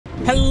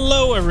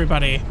Hello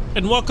everybody,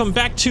 and welcome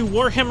back to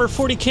Warhammer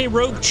 40K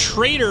Rogue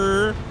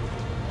Trader,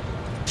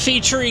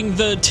 featuring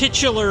the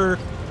titular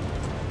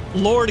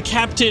Lord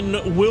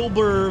Captain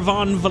Wilbur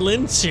von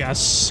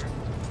Valencius.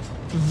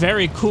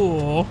 Very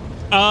cool.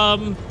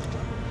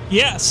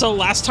 Yeah, so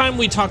last time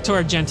we talked to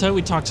Argenta,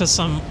 we talked to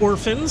some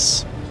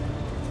orphans.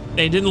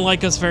 They didn't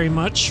like us very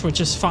much, which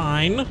is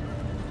fine.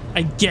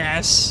 I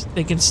guess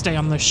they can stay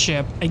on the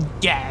ship, I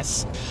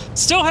guess.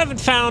 Still haven't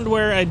found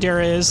where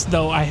Idera is,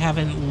 though I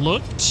haven't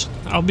looked.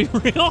 I'll be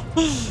real.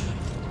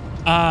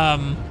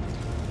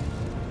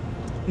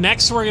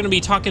 Next, we're going to be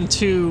talking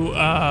to...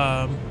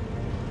 oh,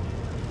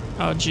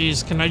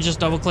 geez. Can I just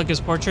double-click his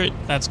portrait?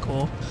 That's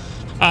cool.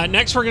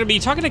 Next, we're going to be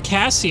talking to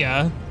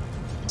Cassia.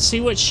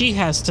 See what she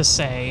has to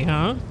say,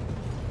 huh?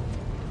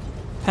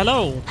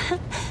 Hello.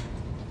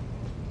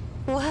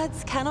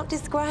 Words cannot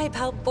describe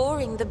how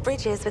boring the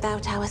bridge is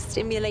without our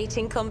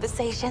stimulating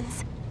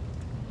conversations.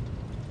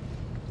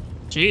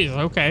 Jeez,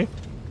 okay.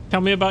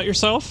 Tell me about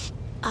yourself.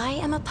 I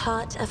am a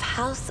part of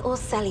House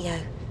Orselio,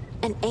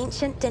 an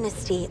ancient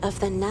dynasty of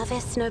the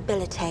Navis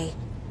nobility.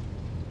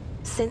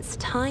 Since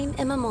time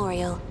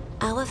immemorial,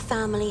 our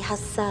family has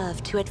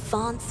served to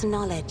advance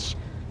knowledge,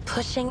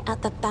 pushing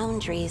at the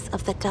boundaries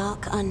of the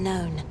dark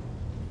unknown.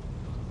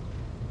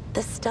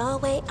 The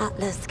Starway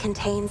Atlas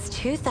contains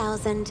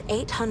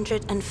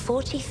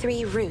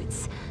 2,843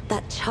 routes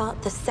that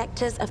chart the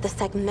sectors of the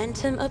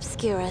Segmentum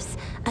Obscurus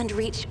and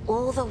reach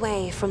all the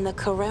way from the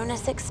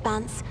Coronis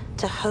Expanse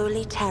to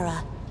Holy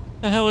Terra.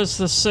 The hell is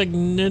the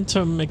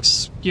Segmentum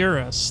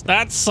Obscurus?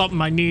 That's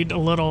something I need a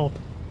little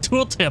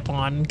tooltip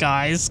on,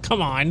 guys.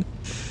 Come on.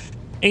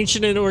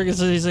 Ancient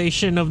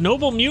organization of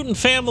noble mutant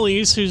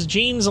families whose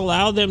genes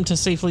allow them to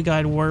safely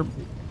guide warp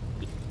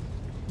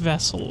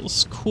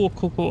vessels. Cool,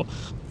 cool, cool.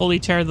 Holy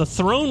Terra, the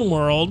throne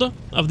world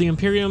of the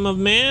Imperium of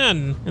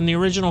Man, and the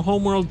original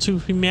homeworld to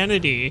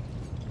humanity,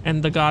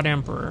 and the God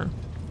Emperor.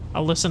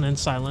 I'll listen in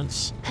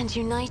silence. And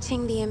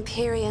uniting the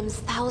Imperium's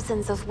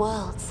thousands of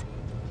worlds.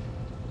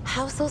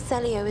 House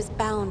Orselio is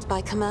bound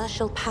by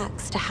commercial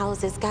pacts to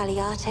houses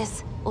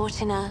Galeatis,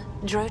 Ortina,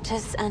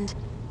 Drotus, and...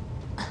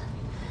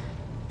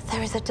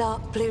 There is a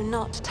dark blue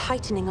knot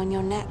tightening on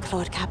your neck,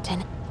 Lord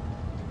Captain.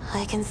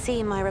 I can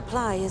see my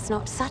reply is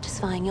not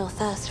satisfying your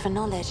thirst for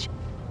knowledge.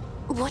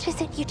 What is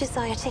it you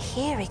desire to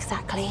hear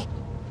exactly?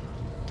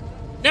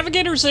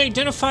 Navigators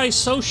identify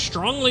so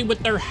strongly with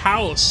their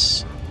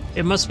house.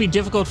 It must be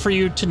difficult for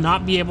you to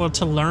not be able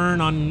to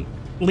lean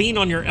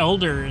on your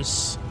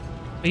elders.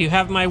 But you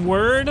have my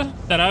word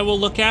that I will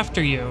look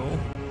after you.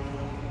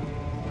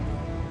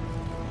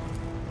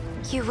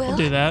 You will? I'll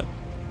do that.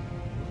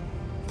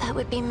 That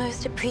would be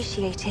most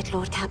appreciated,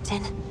 Lord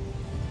Captain.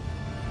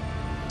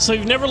 So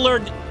you've never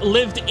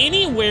lived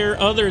anywhere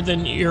other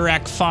than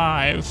Iraq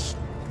 5?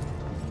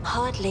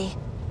 Hardly.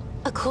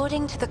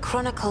 According to the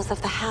chronicles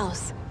of the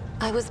house,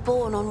 I was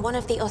born on one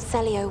of the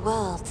Orselio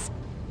worlds.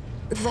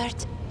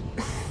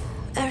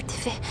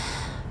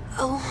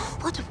 Oh,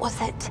 what was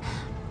it?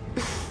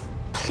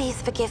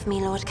 Please forgive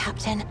me, Lord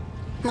Captain.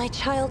 My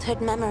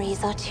childhood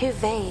memories are too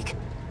vague.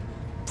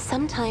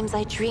 Sometimes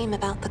I dream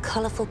about the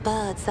colorful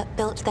birds that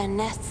built their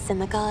nests in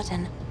the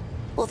garden,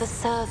 or the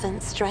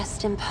servants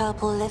dressed in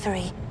purple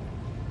livery,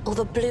 or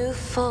the blue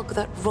fog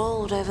that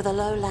rolled over the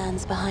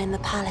lowlands behind the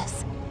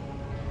palace.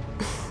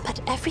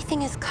 But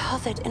everything is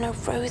covered in a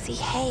rosy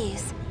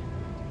haze.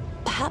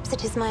 Perhaps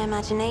it is my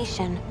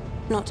imagination,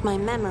 not my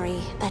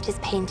memory, that is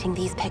painting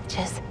these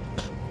pictures.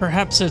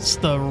 Perhaps it's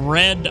the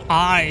red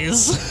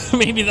eyes.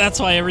 Maybe that's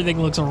why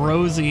everything looks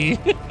rosy.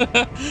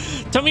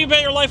 Tell me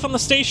about your life on the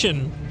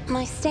station.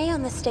 My stay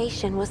on the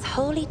station was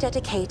wholly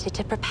dedicated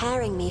to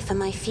preparing me for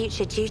my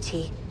future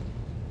duty.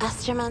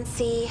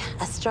 Astromancy,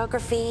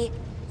 astrography,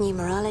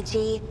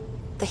 numerology,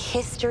 the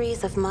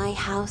histories of my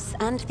house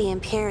and the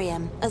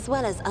Imperium, as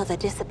well as other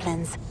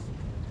disciplines.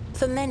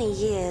 For many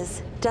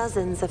years,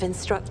 dozens of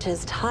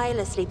instructors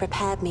tirelessly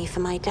prepared me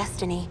for my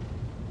destiny.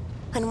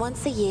 And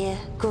once a year,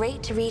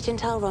 Great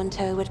Regent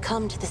Alronto would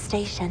come to the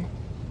station.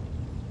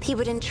 He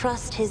would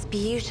entrust his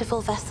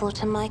beautiful vessel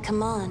to my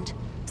command,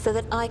 so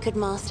that I could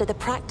master the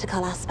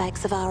practical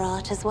aspects of our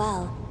art as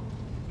well.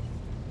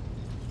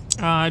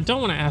 I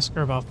don't want to ask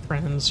her about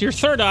friends. Your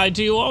third eye,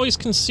 do you always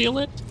conceal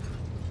it?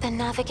 The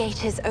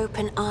Navigator's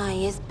open eye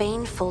is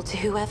baneful to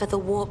whoever the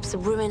warp's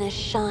ruinous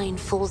shine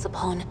falls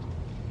upon,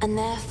 and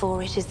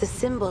therefore it is the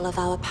symbol of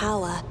our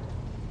power.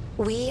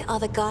 We are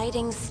the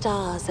guiding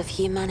stars of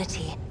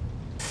humanity,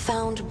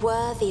 found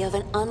worthy of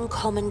an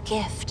uncommon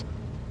gift,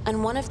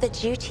 and one of the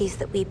duties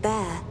that we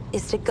bear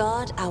is to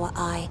guard our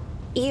eye,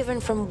 even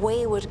from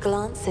wayward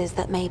glances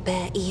that may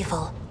bear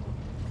evil.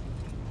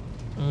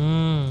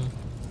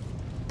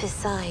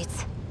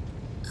 Besides,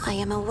 I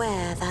am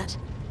aware that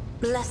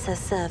lesser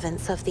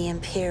servants of the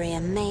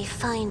Imperium may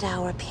find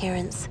our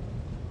appearance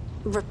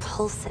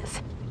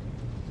repulsive.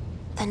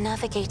 The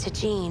Navigator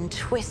gene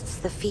twists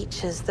the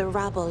features the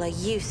rabble are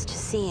used to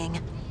seeing,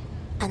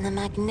 and the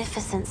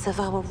magnificence of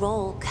our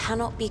role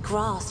cannot be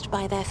grasped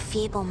by their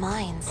feeble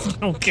minds.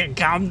 Okay,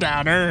 calm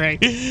down,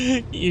 alright.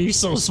 You're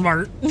so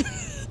smart.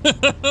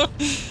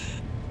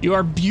 You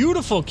are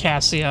beautiful,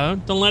 Cassia.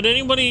 Don't let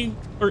anybody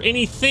or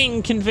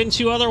anything convince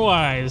you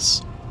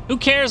otherwise. Who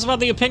cares about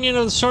the opinion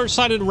of the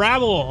short-sighted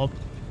rabble?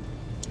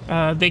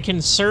 They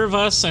can serve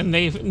us and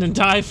they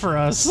die for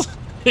us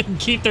and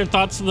keep their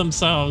thoughts to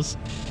themselves.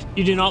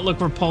 You do not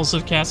look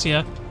repulsive,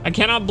 Cassia. I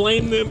cannot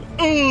blame them.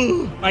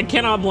 Ugh, I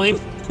cannot blame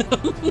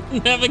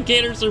them.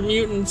 Navigators are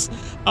mutants,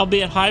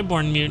 albeit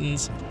highborn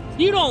mutants.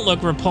 You don't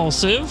look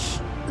repulsive.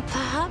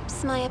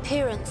 Perhaps my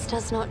appearance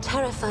does not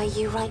terrify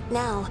you right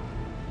now,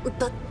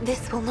 but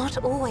this will not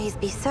always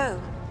be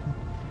so.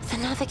 The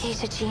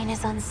navigator gene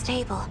is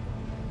unstable.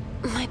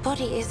 My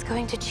body is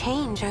going to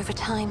change over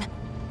time.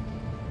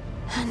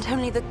 And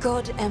only the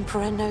God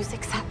Emperor knows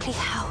exactly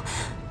how.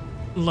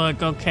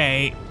 Look,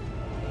 okay.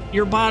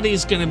 Your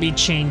body's gonna be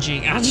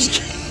changing. I'll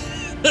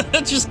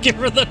just give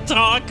her the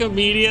talk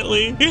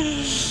immediately.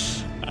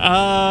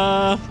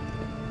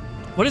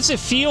 What does it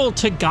feel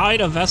to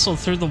guide a vessel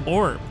through the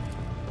warp?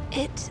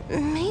 It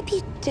may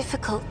be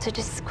difficult to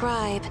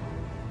describe.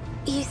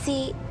 You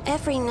see,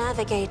 every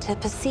navigator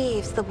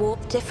perceives the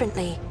warp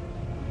differently.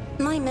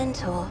 My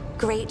mentor,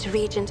 Great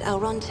Regent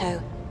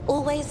Elronto,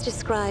 always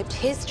described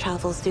his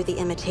travels through the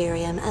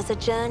Immaterium as a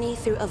journey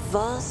through a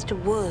vast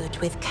wood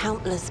with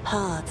countless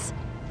paths.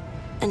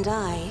 And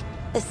I,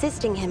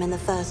 assisting him in the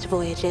first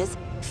voyages,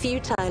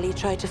 futilely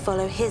tried to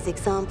follow his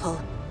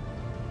example.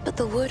 But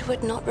the wood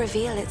would not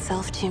reveal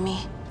itself to me.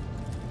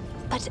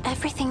 But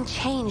everything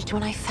changed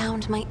when I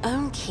found my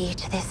own key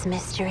to this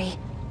mystery.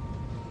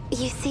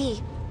 You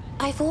see,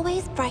 I've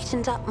always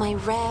brightened up my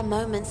rare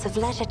moments of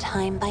leisure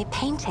time by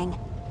painting.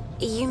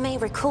 You may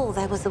recall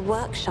there was a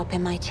workshop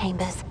in my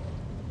chambers.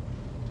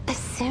 As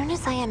soon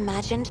as I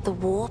imagined the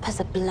warp as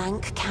a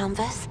blank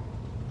canvas,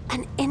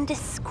 an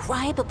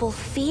indescribable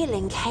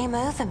feeling came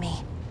over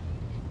me.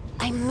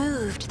 I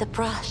moved the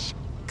brush,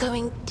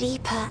 going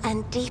deeper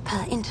and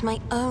deeper into my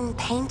own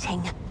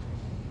painting.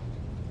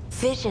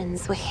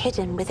 Visions were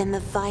hidden within the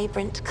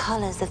vibrant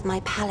colors of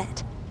my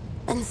palette,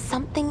 and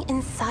something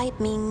inside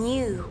me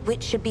knew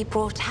which should be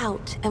brought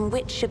out and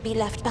which should be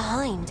left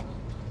behind.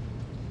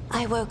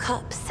 I woke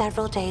up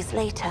several days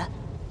later,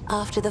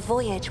 after the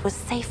voyage was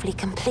safely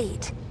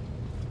complete.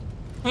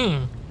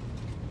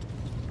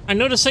 I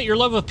noticed that your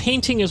love of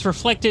painting is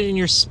reflected in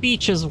your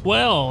speech as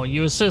well.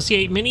 You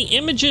associate many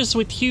images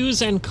with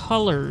hues and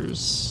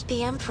colors.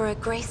 The Emperor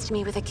graced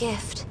me with a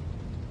gift.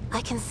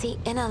 I can see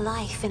inner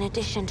life in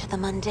addition to the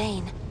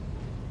mundane.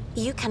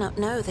 You cannot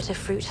know that a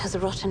fruit has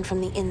rotten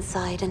from the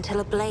inside until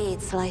a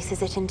blade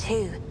slices it in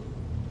two.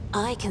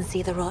 I can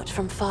see the rot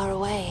from far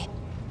away.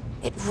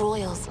 It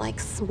roils like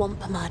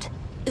swamp mud,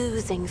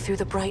 oozing through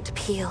the bright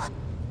peel.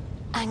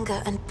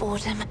 Anger and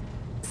boredom,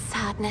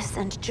 sadness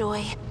and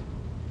joy.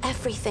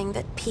 Everything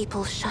that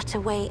people shut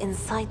away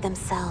inside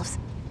themselves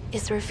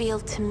is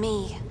revealed to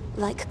me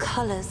like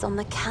colors on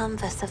the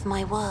canvas of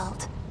my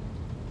world.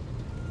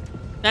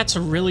 That's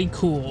really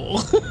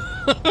cool.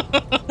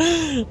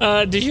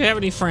 Did you have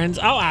any friends?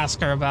 I'll ask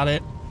her about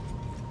it.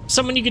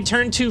 Someone you can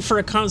turn to for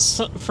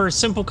a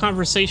simple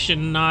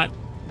conversation, not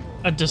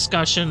a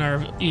discussion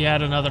or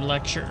yet another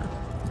lecture.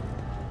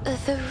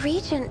 The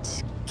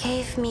Regent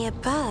gave me a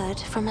bird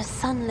from a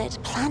sunlit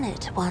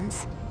planet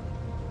once.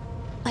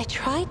 I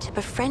tried to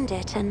befriend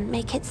it and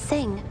make it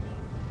sing,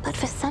 but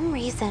for some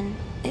reason,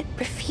 it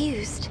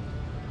refused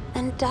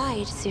and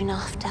died soon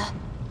after.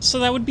 So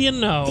that would be a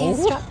no.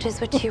 The instructors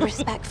were too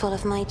respectful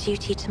of my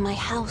duty to my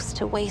house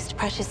to waste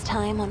precious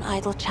time on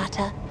idle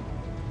chatter.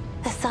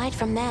 Aside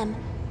from them,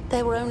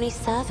 there were only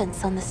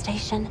servants on the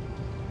station,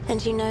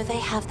 and you know they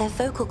have their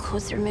vocal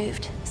cords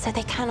removed, so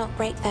they cannot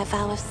break their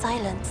vow of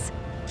silence.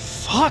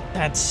 Fuck,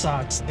 that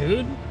sucks,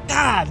 dude.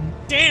 God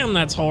damn,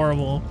 that's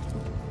horrible.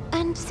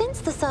 And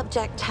since the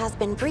subject has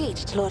been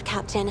breached, Lord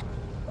Captain,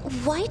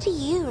 why do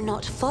you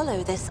not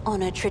follow this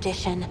honored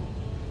tradition?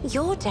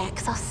 Your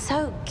decks are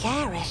so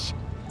garish.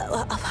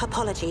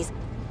 Apologies,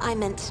 I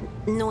meant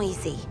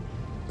noisy.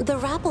 The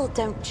rabble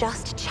don't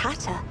just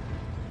chatter.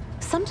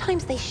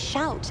 Sometimes they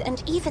shout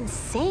and even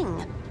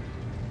sing.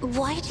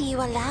 Why do you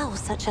allow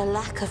such a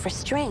lack of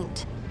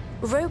restraint?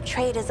 Rogue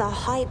traders are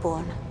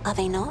highborn, are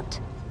they not?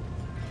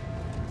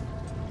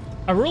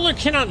 A ruler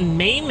cannot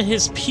maim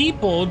his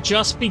people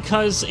just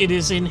because it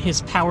is in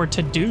his power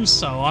to do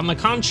so. On the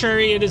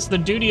contrary, it is the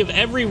duty of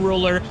every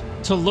ruler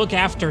to look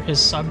after his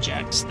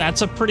subjects.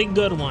 That's a pretty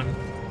good one.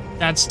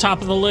 That's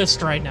top of the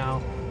list right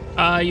now.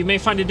 You may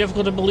find it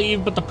difficult to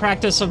believe, but the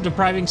practice of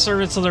depriving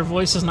servants of their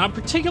voice is not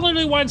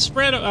particularly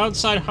widespread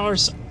outside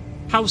House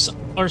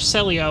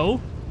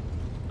Arcelio.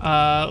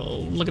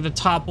 Look at the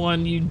top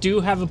one. You do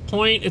have a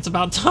point. It's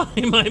about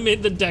time I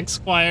made the decks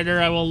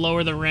quieter. I will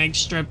lower the rank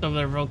stripped of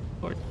their vocal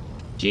cord.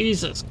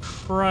 Jesus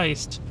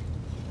Christ.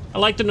 I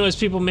like the noise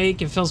people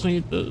make. It fills me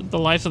the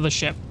life of the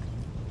ship.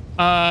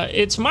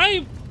 It's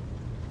my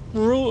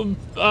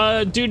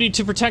duty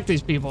to protect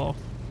these people.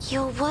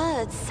 Your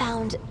words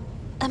sound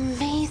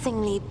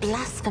amazingly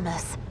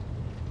blasphemous.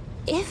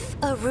 If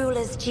a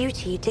ruler's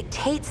duty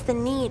dictates the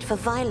need for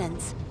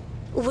violence,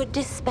 would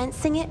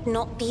dispensing it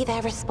not be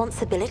their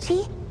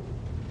responsibility?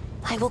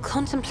 I will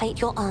contemplate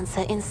your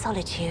answer in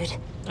solitude.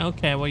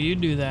 Okay, well, you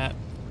do that.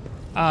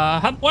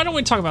 Why don't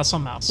we talk about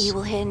something else? You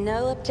will hear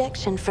no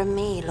objection from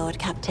me, Lord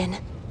Captain.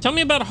 Tell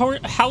me about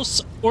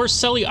House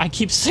Orselio. I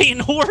keep saying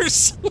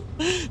horse.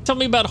 Tell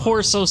me about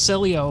Horse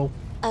Orselio.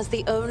 As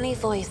the only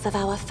voice of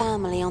our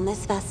family on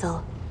this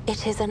vessel,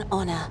 it is an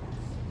honor.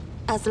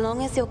 As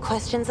long as your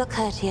questions are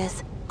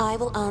courteous, I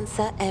will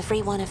answer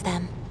every one of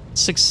them.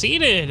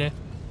 Succeeded.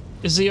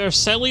 Is the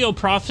Orselio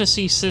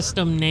prophecy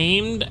system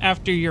named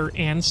after your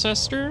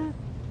ancestor?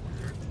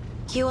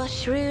 You are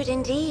shrewd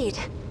indeed.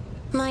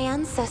 My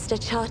ancestor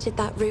charted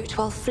that route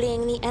while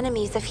fleeing the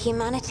enemies of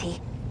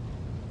humanity.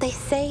 They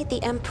say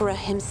the Emperor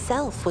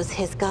himself was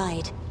his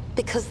guide,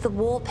 because the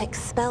warp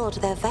expelled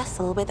their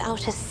vessel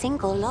without a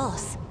single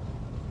loss.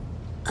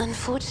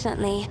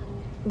 Unfortunately,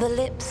 the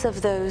lips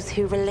of those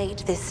who relate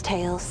this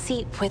tale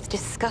seep with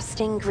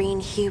disgusting green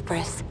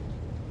hubris.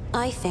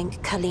 I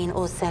think Colleen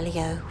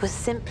Orselio was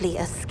simply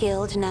a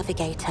skilled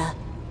navigator.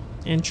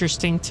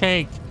 Interesting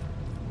take.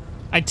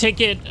 I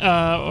take it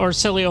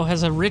Orselio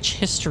has a rich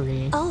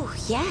history. Oh,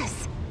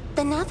 yes.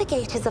 The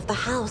navigators of the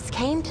house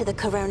came to the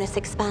Coronis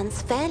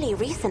Expanse fairly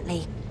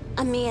recently,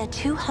 a mere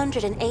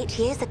 208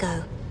 years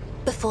ago.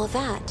 Before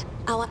that,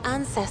 our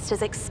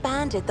ancestors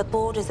expanded the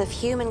borders of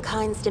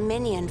humankind's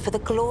dominion for the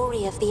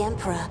glory of the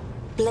Emperor,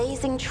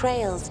 blazing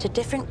trails to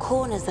different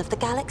corners of the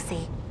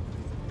galaxy.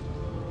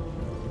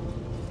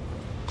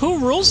 Who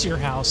rules your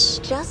house?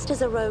 Just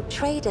as a rogue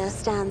trader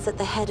stands at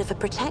the head of a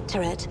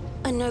protectorate,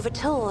 a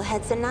Novator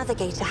heads a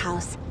navigator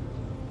house.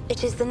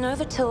 It is the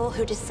Novator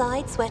who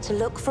decides where to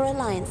look for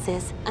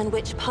alliances and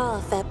which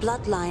path their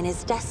bloodline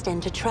is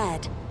destined to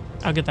tread.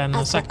 I'll get that in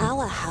a second. As for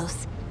our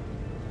house,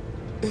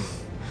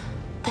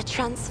 the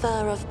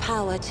transfer of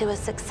power to a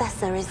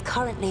successor is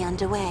currently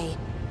underway.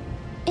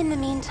 In the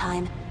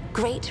meantime,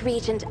 Great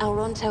Regent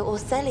Auronto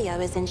Orselio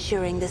is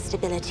ensuring the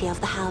stability of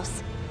the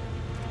house.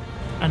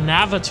 A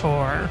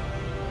Navitor,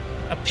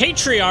 a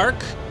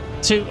patriarch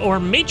or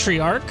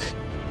matriarch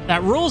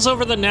that rules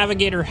over the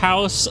Navigator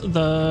house,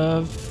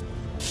 the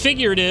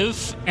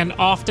figurative and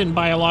often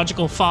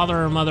biological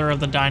father or mother of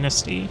the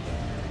dynasty.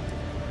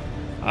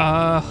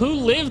 Who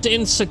lived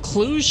in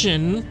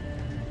seclusion?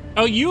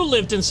 Oh, you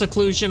lived in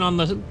seclusion on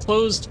the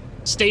closed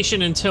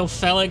station until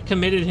Felix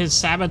committed his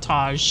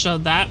sabotage.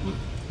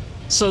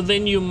 So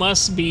then you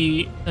must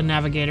be the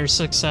Navigator's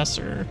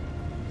successor.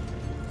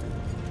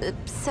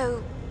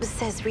 So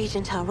says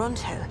Regent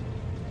Auronto.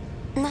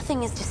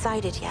 Nothing is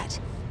decided yet.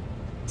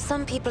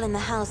 Some people in the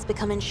house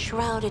become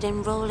enshrouded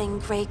in rolling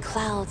gray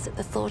clouds at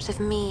the thought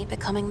of me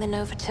becoming the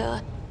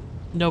Novator.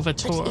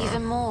 But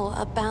even more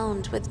are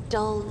bound with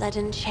dull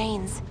leaden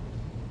chains.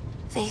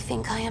 They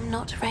think I am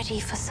not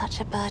ready for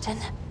such a burden.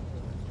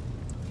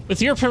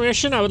 With your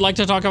permission, I would like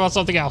to talk about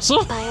something else.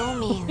 By all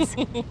means.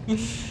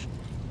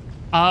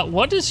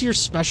 What does your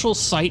special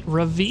sight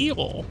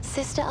reveal?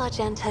 Sister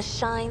Argenta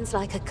shines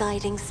like a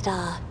guiding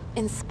star,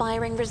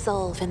 inspiring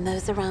resolve in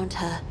those around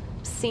her,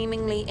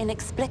 seemingly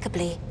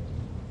inexplicably.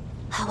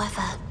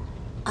 However,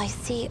 I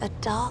see a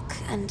dark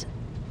and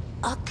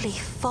ugly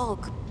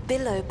fog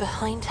billow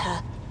behind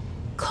her,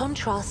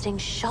 contrasting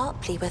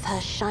sharply with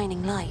her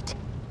shining light.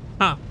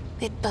 Huh.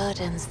 It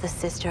burdens the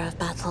Sister of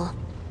Battle.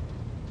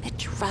 It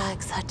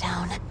drags her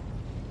down.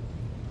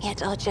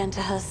 Yet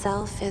Argenta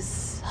herself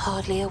is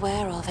hardly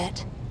aware of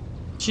it.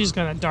 She's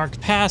got a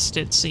dark past,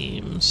 it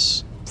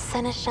seems.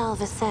 Seneschal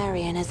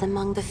Viserion is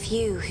among the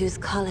few whose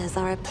colors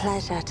are a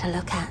pleasure to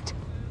look at.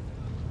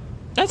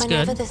 That's good.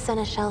 Whenever the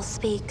Seneschal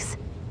speaks,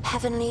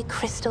 heavenly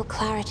crystal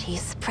clarity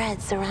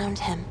spreads around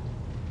him.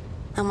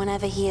 And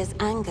whenever he is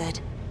angered,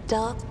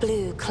 dark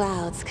blue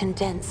clouds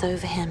condense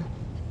over him.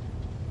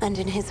 And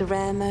in his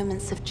rare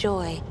moments of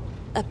joy,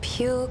 a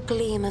pure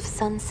gleam of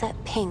sunset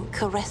pink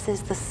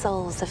caresses the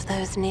souls of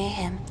those near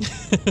him.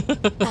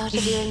 Out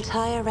of your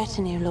entire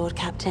retinue, Lord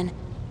Captain,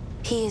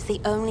 he is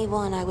the only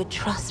one I would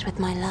trust with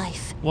my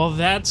life. Well,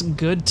 that's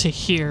good to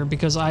hear,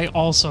 because I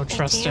also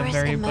trust him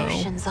very well.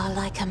 Emotions are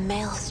like a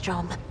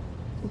maelstrom,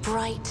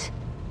 bright,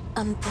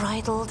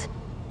 unbridled,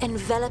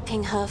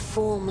 enveloping her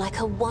form like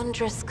a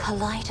wondrous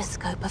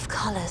kaleidoscope of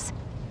colors.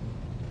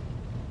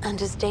 And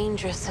as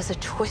dangerous as a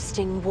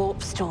twisting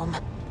warp storm.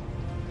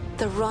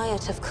 The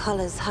riot of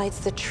colors hides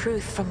the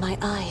truth from my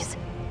eyes.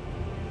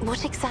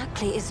 What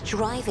exactly is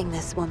driving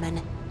this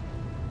woman?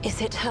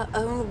 Is it her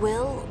own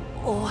will,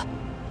 or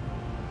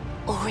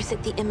is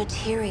it the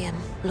Immaterium,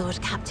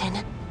 Lord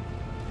Captain?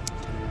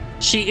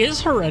 She is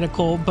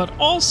heretical, but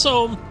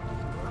also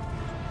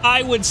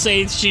I would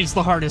say she's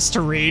the hardest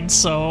to read,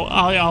 so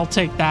I'll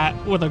take that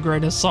with a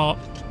grain of salt.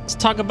 Let's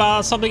talk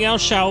about something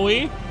else, shall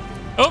we?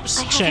 Oops,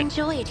 I have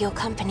enjoyed your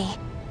company.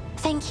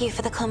 Thank you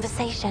for the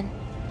conversation.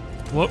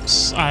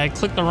 Whoops, I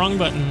clicked the wrong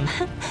button.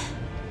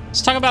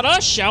 Let's talk about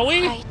us, shall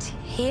we? Right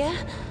here?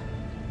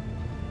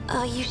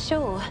 Are you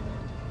sure?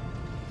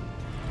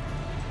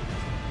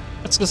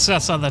 Let's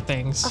discuss other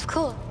things. Of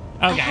course.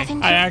 Okay,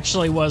 I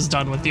actually was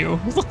done with you.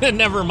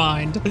 Never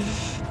mind.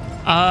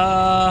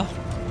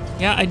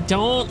 Yeah, I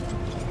don't...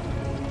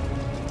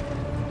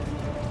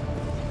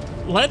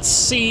 let's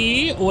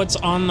see what's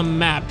on the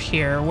map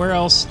here. Where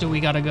else do we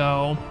gotta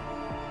go?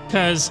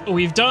 Because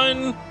we've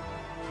done,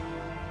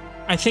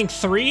 I think,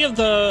 3 of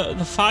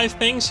the 5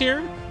 things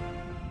here.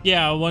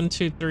 Yeah, 1,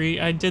 2, 3.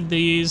 I did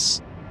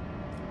these.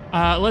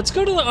 Let's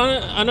go to the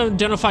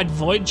Unidentified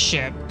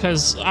Voidship,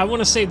 because I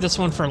want to save this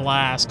one for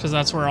last, because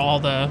that's where all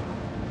the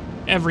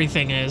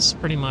everything is,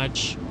 pretty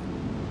much.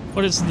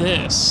 What is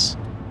this?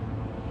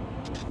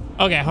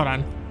 Okay, hold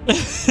on.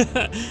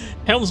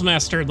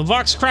 Helmsmaster. The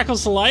Vox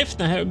crackles to life.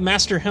 The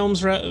Master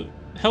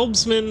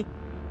Helmsman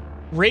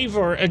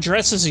Ravor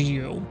addresses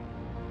you.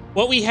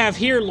 What we have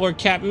here, Lord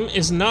Captain,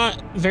 is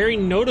not very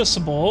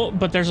noticeable,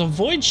 but there's a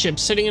void ship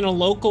sitting in a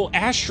local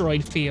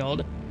asteroid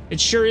field. It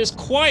sure is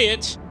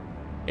quiet.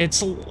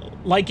 It's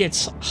like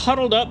it's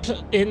huddled up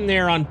in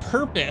there on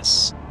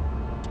purpose.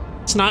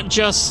 It's not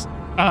just,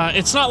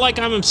 it's not like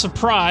I'm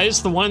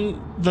surprised.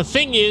 The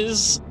thing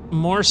is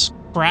more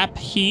scrap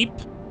heap.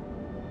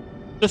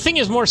 The thing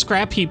is more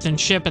scrap heap than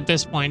ship at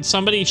this point.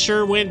 Somebody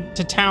sure went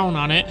to town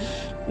on it.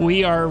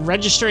 We are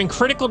registering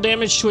critical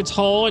damage to its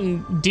hull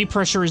and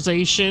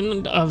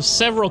depressurization of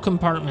several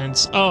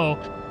compartments. Oh,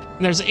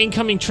 and there's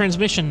incoming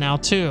transmission now,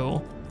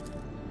 too.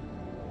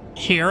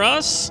 Hear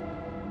us?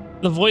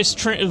 The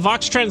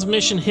Vox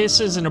transmission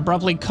hisses and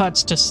abruptly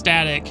cuts to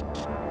static.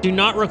 Do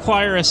not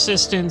require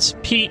assistance.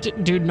 Pete,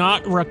 do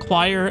not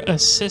require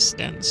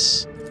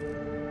assistance.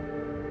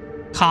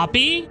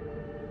 Copy?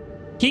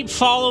 Keep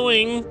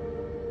following.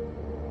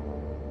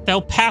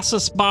 They'll pass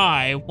us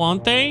by,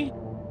 won't they?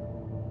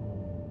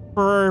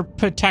 Or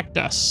protect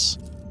us.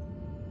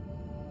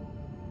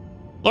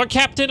 Lord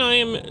Captain, I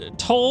am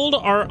told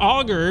our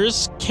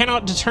augurs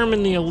cannot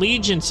determine the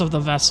allegiance of the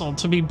vessel.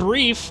 To be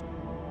brief,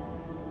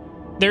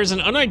 there's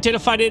an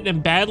unidentified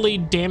and badly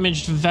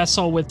damaged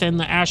vessel within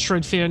the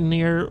asteroid field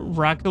near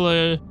God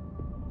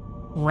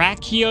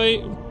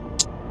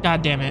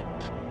damn it.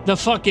 The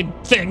fucking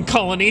thing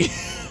colony.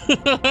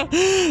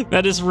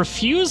 That is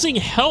refusing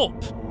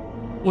help,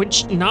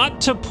 which, not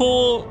to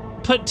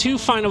put too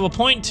fine of a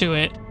point to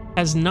it,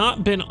 has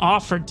not been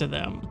offered to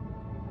them.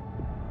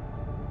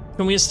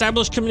 Can we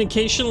establish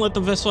communication? Let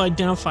the vessel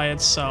identify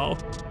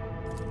itself.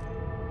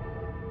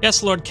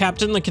 Yes, Lord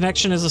Captain, the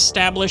connection is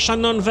established.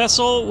 Unknown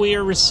vessel, we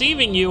are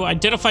receiving you.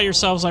 Identify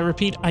yourselves. I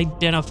repeat,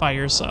 identify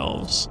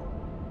yourselves.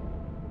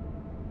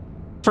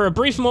 For a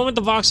brief moment,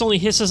 the Vox only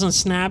hisses and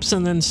snaps,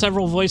 and then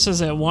several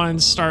voices at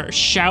once start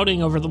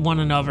shouting over one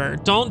another.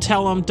 Don't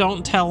tell them,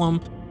 don't tell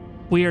them.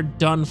 We are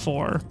done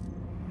for.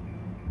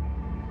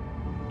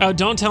 Oh,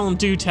 don't tell them,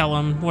 do tell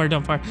them. We're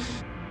done for.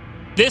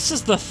 This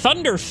is the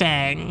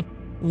Thunderfang.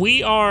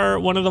 We are,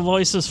 one of the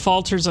voices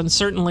falters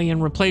uncertainly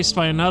and replaced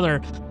by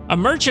another. A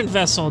merchant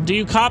vessel. Do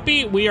you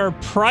copy? We are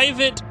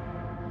private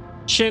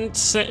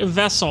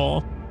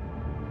vessel.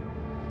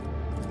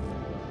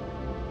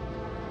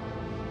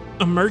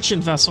 A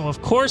merchant vessel.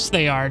 Of course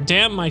they are.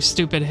 Damn my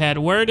stupid head.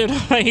 Where did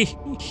I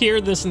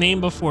hear this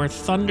name before?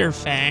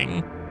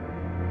 Thunderfang.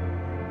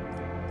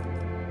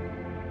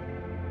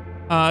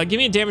 Give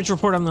me a damage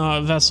report on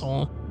the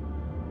vessel.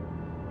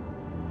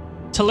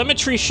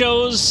 Telemetry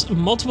shows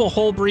multiple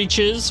hull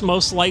breaches,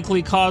 most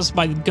likely caused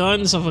by the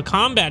guns of a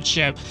combat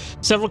ship.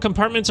 Several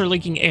compartments are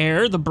leaking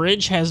air. The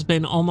bridge has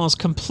been almost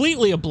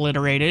completely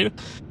obliterated.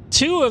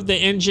 2 of the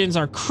engines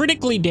are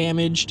critically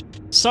damaged.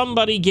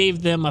 Somebody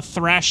gave them a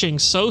thrashing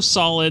so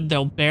solid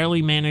they'll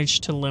barely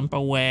manage to limp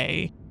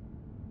away.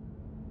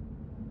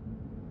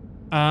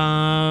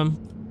 Why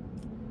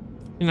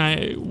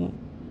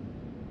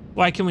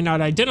can we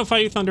not identify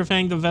you,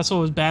 Thunderfang? The vessel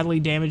was badly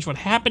damaged. What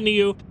happened to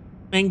you?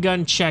 Main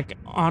gun check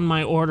on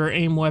my order.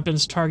 Aim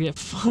weapons. Target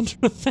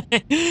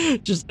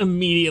Thunderfang. Just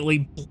immediately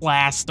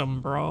blast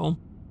them, bro.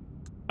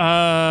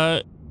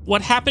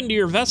 What happened to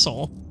your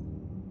vessel?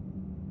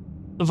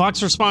 The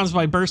Vox responds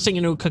by bursting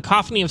into a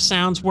cacophony of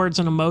sounds, words,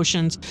 and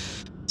emotions.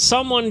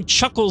 Someone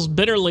chuckles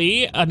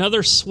bitterly.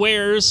 Another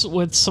swears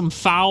with some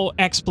foul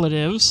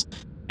expletives.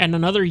 And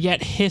another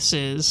yet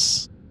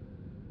hisses.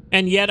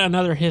 And yet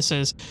another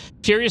hisses,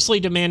 furiously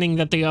demanding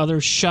that the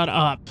others shut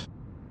up.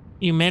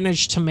 You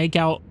manage to make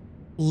out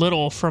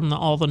little from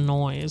all the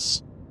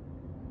noise.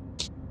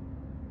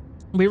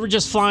 We were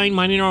just flying,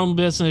 minding our own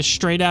business,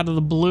 straight out of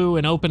the blue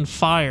and opened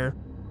fire.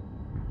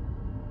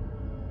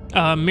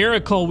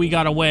 Miracle we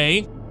got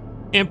away.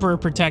 Emperor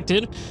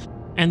protected.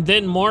 And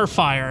then more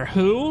fire.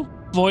 Who?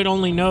 Void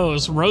only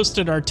knows.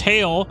 Roasted our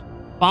tail.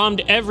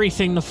 Bombed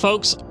everything.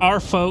 Our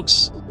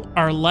folks,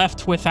 are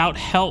left without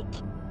help.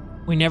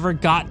 We never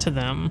got to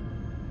them.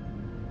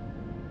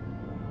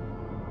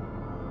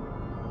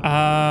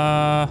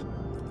 Why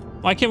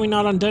can we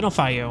not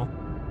identify you?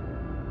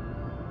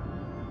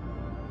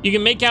 You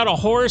can make out a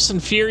hoarse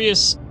and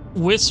furious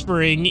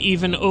whispering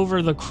even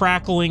over the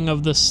crackling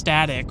of the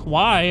static.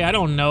 Why? I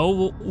don't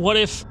know. What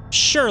if?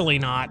 Surely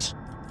not.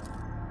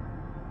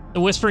 The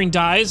whispering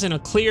dies and a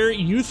clear,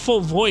 youthful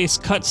voice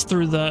cuts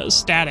through the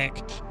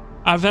static.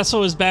 Our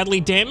vessel is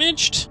badly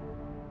damaged.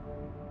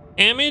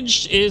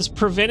 Damaged is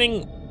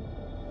preventing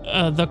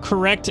the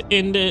correct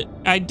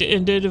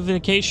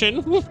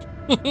identification.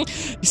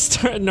 He's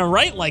starting to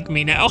write like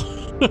me now.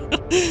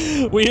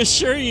 We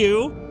assure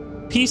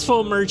you,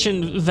 peaceful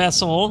merchant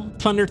vessel,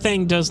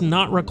 Thunderthang does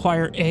not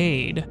require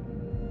aid.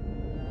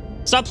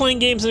 Stop playing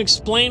games and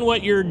explain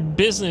what your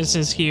business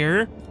is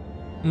here.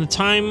 And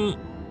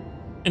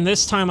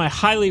this time I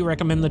highly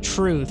recommend the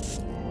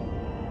truth.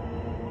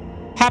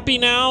 Happy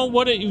now?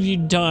 What have you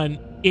done,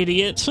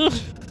 idiot?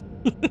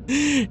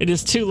 It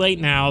is too late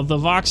now. The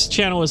Vox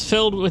channel is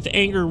filled with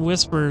anger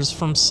whispers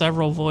from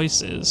several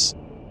voices.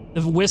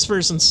 The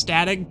whispers and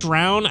static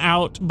drown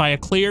out by a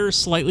clear,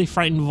 slightly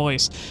frightened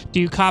voice. Do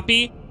you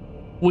copy?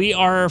 We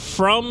are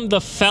from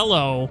the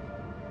Fellow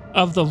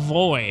of the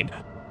Void.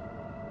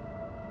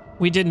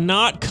 We did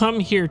not come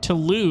here to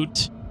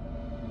loot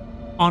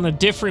on a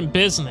different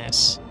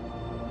business.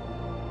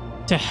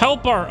 To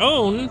help our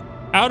own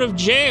out of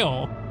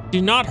jail.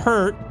 Do not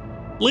hurt,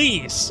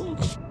 please.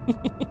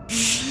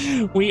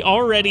 We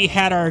already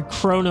had our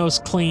Chronos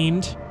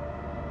cleaned.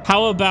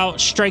 How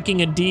about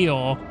striking a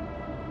deal?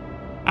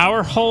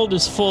 Our hold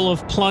is full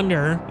of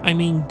plunder, I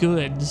mean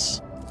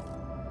goods.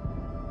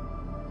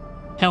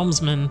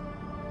 Helmsman.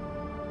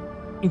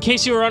 In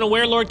case you are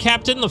unaware, Lord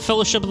Captain, the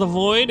Fellowship of the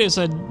Void is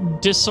a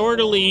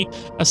disorderly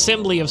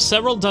assembly of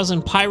several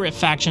dozen pirate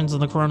factions in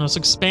the Chronos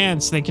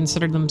Expanse. They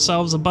consider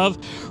themselves above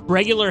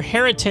regular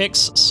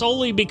heretics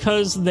solely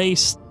because they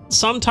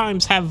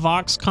sometimes have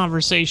Vox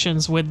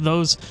conversations with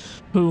those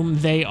whom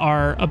they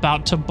are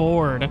about to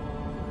board.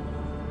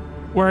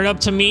 Were it up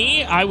to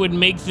me, I would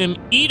make them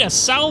eat a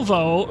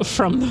salvo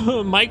from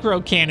the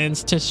micro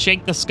cannons to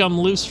shake the scum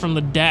loose from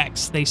the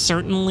decks. They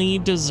certainly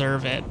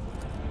deserve it.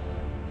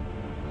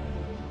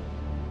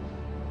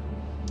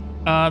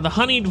 The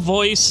honeyed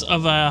voice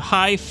of a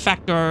high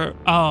factor...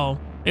 Oh,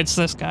 it's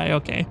this guy,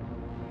 okay.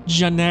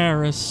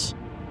 Generis.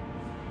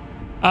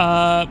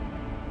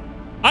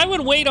 I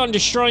would wait on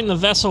destroying the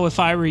vessel if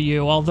I were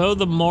you, although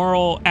the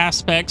moral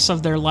aspects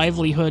of their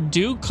livelihood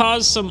do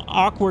cause some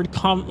awkward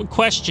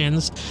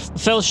questions. The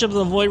Fellowship of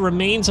the Void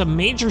remains a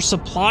major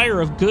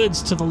supplier of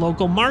goods to the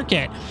local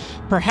market.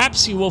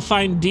 Perhaps you will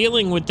find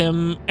dealing with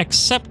them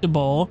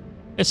acceptable,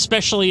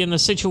 especially in the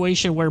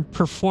situation where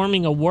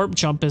performing a warp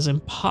jump is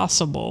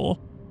impossible.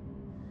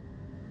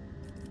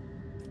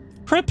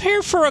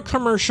 Prepare for a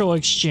commercial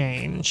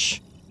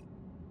exchange.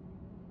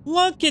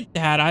 Look at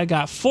that, I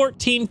got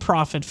 14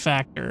 profit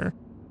factor.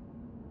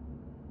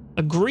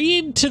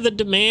 Agreed to the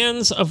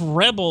demands of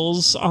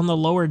rebels on the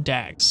lower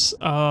decks.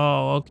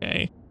 Oh,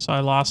 okay. So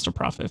I lost a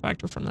profit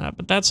factor from that,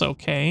 but that's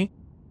okay.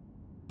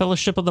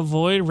 Fellowship of the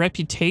Void,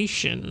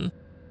 reputation.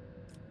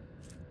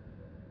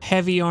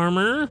 Heavy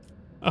armor,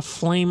 a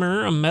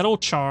flamer, a metal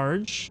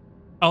charge.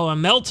 Oh, a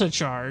melta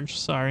charge,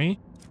 sorry.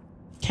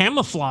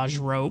 Camouflage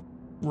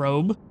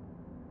robe.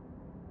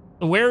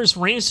 The wearer's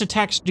ranged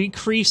attacks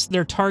decrease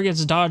their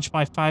target's dodge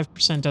by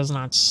 5%, does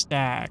not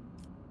stack.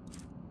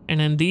 And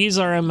then these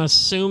are, I'm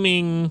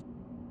assuming,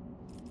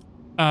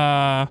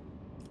 I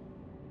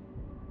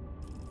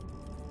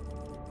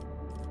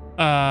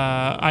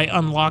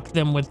unlock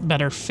them with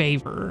better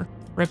favor.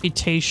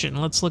 Reputation,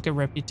 let's look at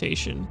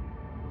reputation.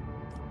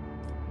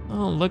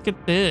 Oh, look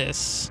at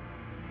this.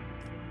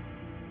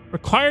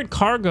 Required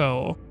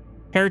cargo.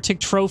 Heretic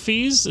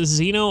trophies,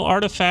 Xeno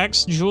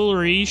artifacts,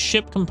 jewelry,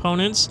 ship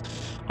components,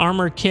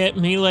 armor kit,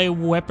 melee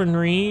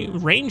weaponry,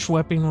 ranged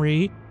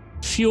weaponry,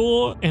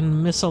 fuel,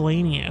 and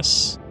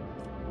miscellaneous.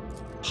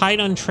 Hide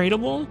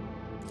untradeable?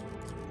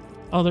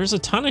 Oh, there's a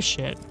ton of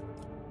shit.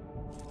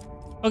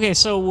 Okay,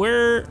 so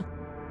we're...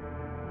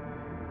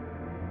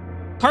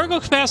 Cargo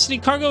capacity.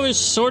 Cargo is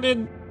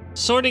sorting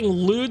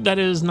loot that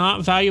is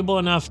not valuable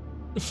enough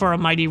for a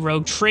mighty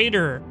rogue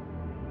trader.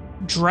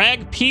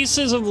 Drag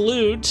pieces of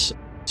loot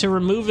to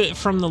remove it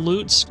from the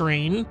loot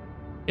screen.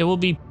 It will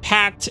be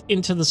packed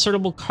into the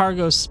suitable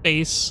cargo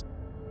space.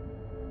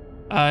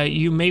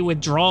 You may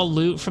withdraw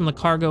loot from the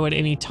cargo at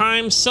any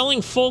time.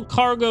 Selling full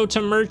cargo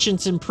to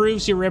merchants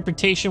improves your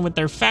reputation with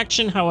their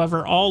faction.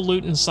 However, all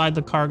loot inside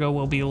the cargo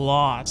will be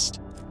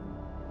lost.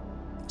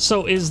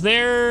 So is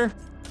there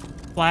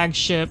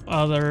flagship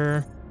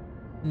other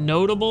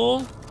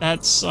notable?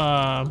 That's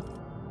all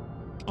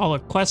the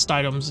quest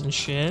items and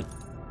shit.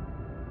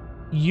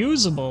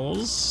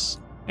 Usables,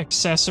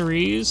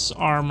 accessories,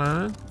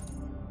 armor.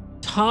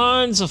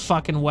 Tons of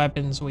fucking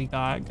weapons we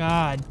got.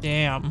 God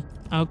damn.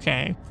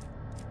 Okay.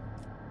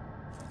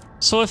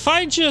 So if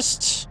I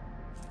just...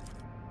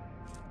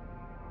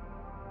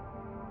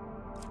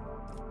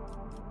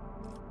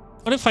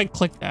 What if I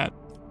click that?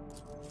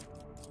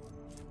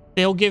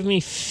 They'll give me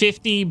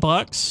 50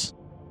 bucks?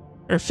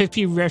 Or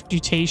 50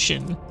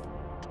 reputation.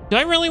 Do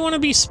I really want to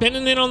be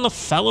spending it on the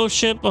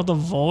Fellowship of the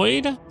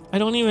Void? I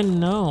don't even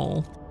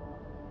know.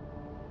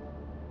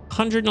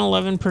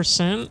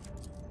 111%?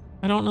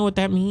 I don't know what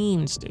that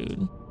means,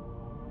 dude.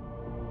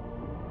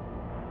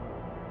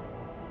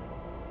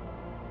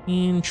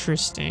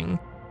 Interesting.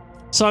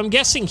 So I'm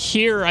guessing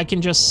here I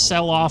can just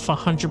sell off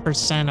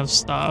 100% of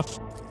stuff.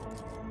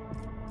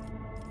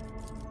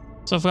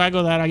 So if I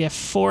go that, I get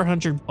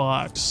 400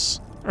 bucks.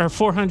 Or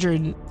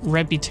 400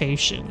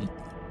 reputation.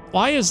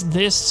 Why is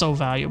this so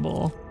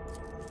valuable?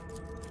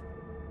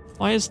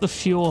 Why is the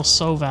fuel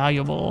so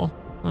valuable?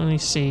 Let me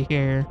see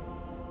here.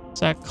 Is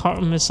that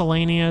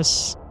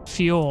miscellaneous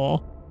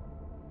fuel?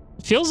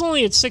 Fuel's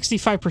only at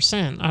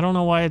 65%. I don't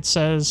know why it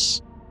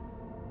says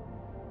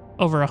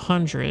over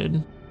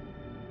 100.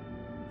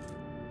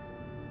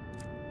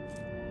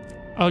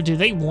 Oh, do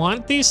they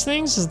want these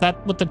things? Is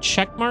that what the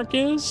check mark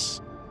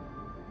is?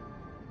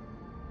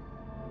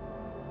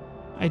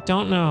 I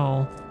don't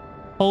know.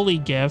 Holy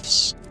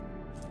gifts.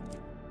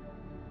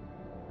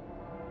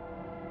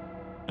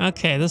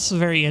 Okay, this is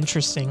very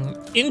interesting.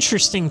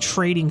 Interesting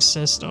trading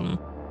system.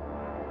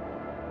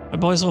 My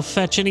boys will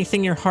fetch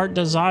anything your heart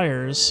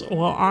desires.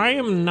 Well, I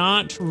am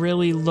not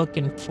really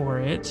looking for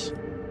it.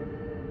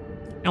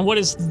 And what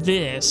is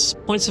this?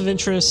 Points of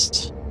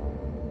interest.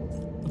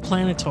 The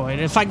planetoid.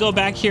 If I go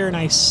back here and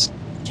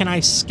can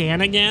I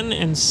scan again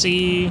and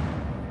see?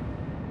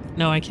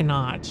 No, I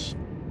cannot.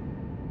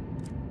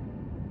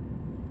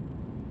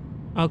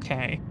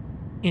 Okay.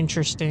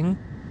 Interesting.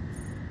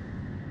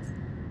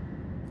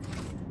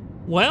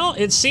 Well,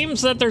 it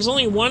seems that there's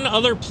only one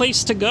other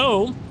place to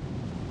go.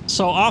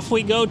 So off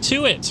we go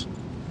to it.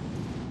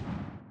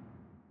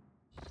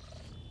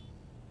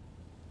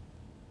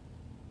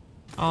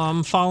 Oh,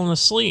 I'm falling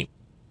asleep.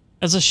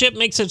 As the ship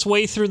makes its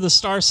way through the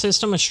star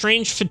system, a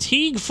strange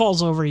fatigue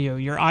falls over you.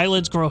 Your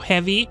eyelids grow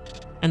heavy,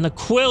 and the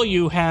quill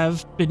you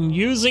have been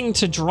using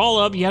to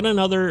draw up yet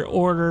another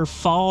order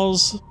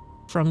falls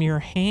from your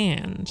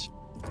hand.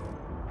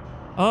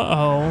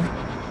 Uh-oh.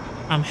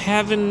 I'm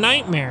having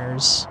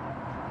nightmares.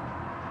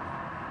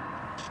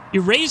 You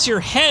raise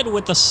your head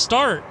with a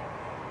start.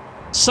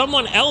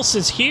 Someone else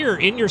is here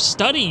in your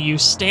study. You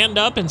stand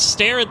up and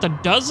stare at the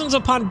dozens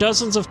upon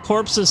dozens of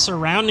corpses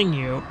surrounding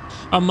you.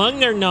 Among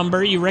their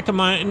number, you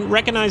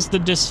recognize the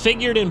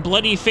disfigured and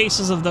bloody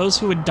faces of those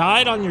who had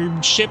died on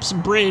your ship's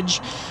bridge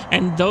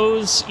and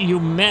those you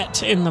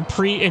met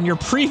in your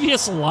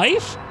previous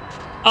life?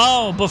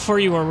 Oh, before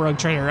you were a rogue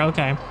trader.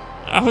 Okay.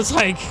 I was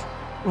like,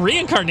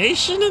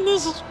 reincarnation in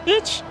this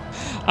bitch?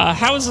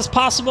 How is this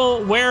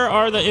possible? Where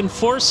are the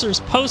enforcers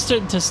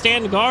posted to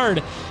stand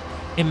guard?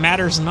 It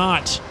matters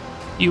not.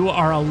 You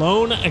are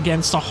alone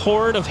against a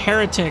horde of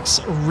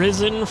heretics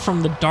risen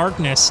from the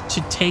darkness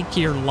to take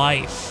your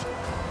life.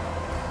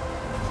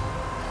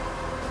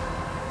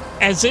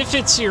 As if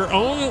it's your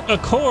own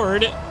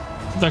accord,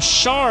 the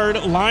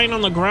shard lying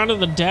on the ground of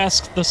the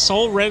desk, the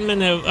sole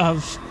remnant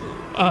of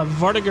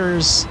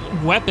Vortigern's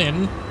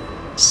weapon,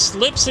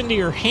 slips into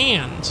your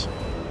hand.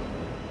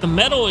 The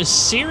metal is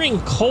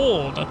searing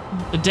cold.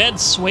 The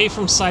dead sway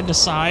from side to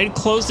side,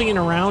 closing in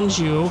around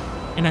you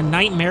in a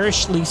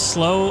nightmarishly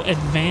slow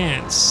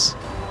advance.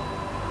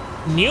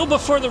 Kneel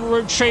before the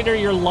rogue trader.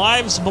 Your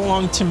lives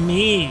belong to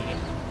me.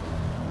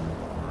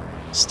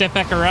 Step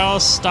back or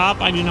else. Stop.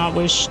 I did not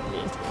wish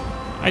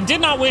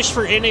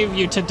for any of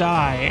you to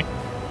die.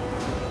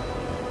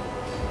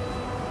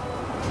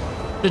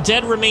 The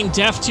dead remain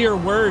deaf to your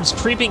words,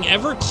 creeping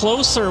ever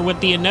closer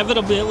with the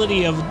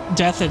inevitability of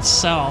death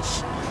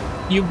itself.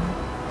 You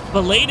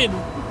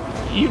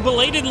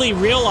belatedly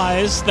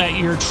realize that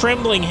your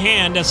trembling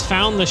hand has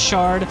found the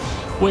shard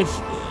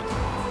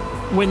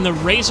when the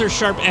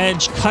razor-sharp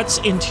edge cuts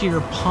into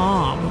your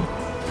palm.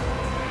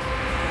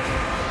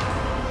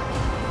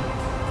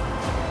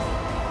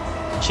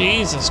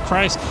 Jesus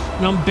Christ.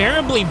 An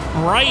unbearably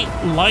bright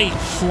light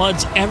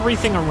floods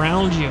everything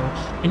around you,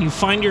 and you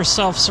find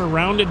yourself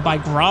surrounded by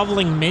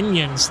groveling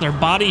minions, their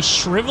bodies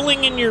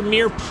shriveling in your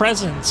mere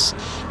presence.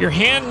 Your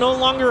hand no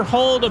longer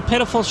holds a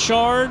pitiful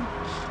shard,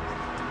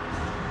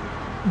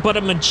 but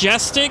a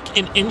majestic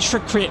and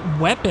intricate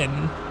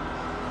weapon.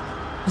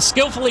 A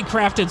skillfully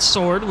crafted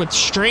sword with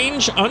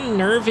strange,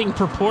 unnerving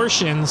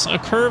proportions, a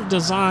curved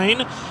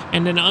design,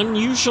 and an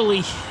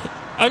unusual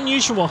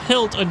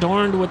hilt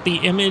adorned with the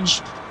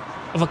image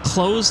of a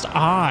closed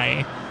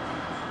eye.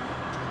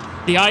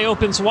 The eye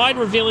opens wide,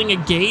 revealing a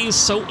gaze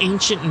so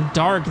ancient and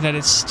dark that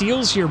it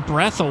steals your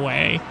breath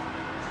away.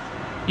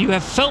 You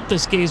have felt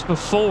this gaze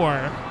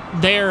before,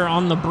 there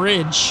on the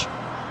bridge,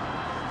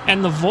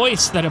 and the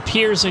voice that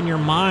appears in your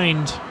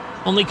mind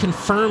only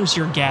confirms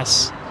your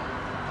guess.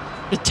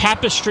 The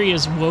tapestry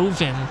is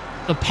woven,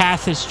 the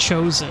path is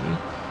chosen.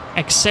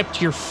 Accept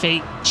your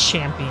fate,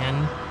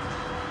 champion.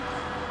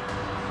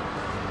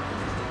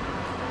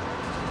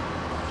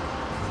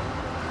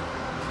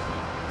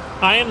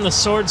 I am the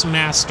sword's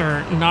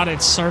master, not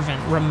its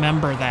servant.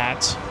 Remember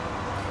that.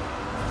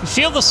 You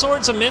feel the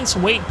sword's immense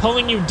weight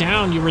pulling you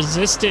down. You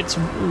resist its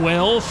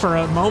will for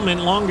a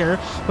moment longer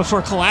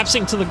before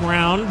collapsing to the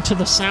ground to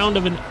the sound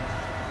of an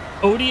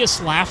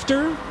odious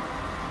laughter.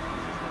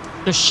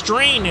 The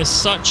strain is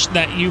such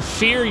that you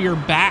fear your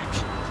back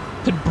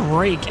could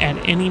break at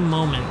any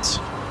moment.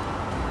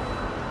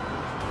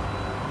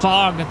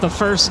 Fog, the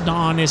first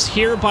dawn, is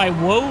hereby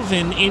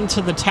woven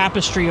into the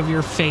tapestry of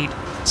your fate.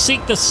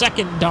 Seek the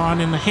second dawn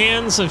in the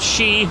hands of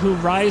she who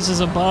rises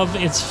above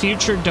its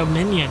future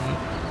dominion.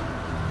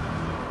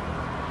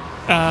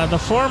 The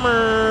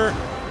former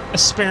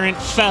aspirant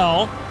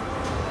fell,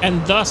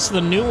 and thus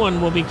the new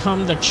one will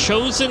become the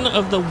chosen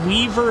of the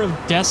Weaver of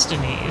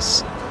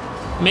Destinies.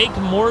 Make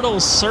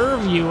mortals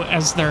serve you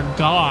as their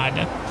god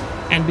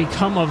and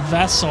become a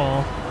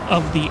vessel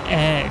of the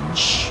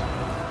edge.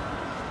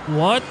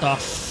 What the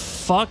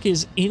fuck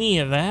is any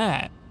of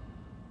that?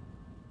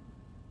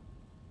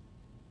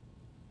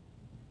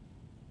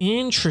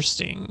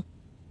 Interesting.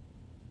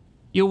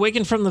 You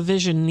awaken from the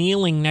vision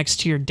kneeling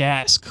next to your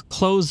desk,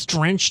 clothes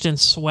drenched in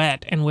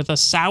sweat, and with a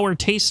sour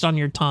taste on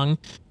your tongue,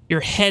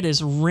 your head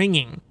is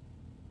ringing.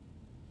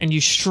 And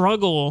you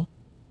struggle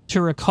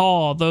to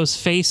recall those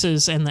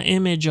faces and the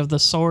image of the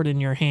sword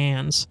in your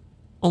hands.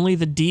 Only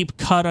the deep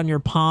cut on your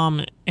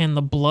palm and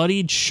the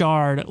bloodied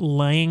shard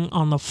laying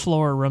on the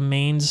floor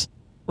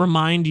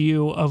remind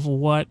you of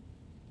what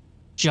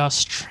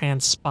just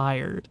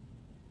transpired.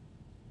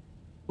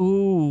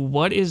 Ooh,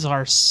 what is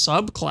our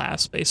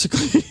subclass,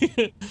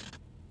 basically?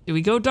 Do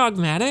we go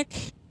dogmatic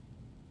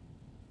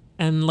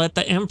and let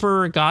the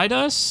Emperor guide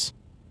us?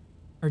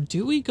 Or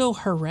do we go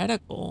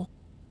heretical?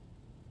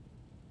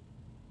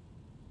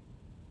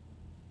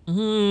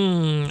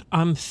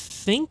 I'm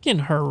thinking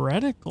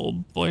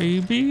heretical,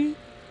 baby.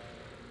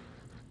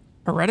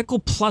 Heretical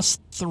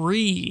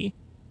 +3.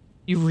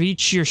 You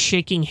reach your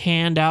shaking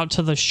hand out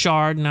to the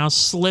shard, now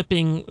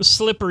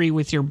slippery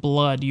with your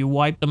blood. You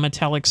wipe the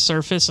metallic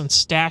surface and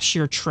stash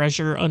your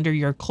treasure under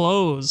your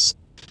clothes,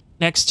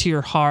 next to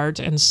your heart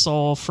and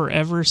soul,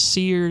 forever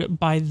seared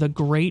by the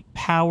great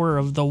power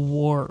of the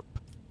warp.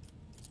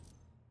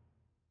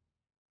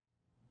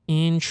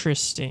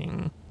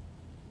 Interesting.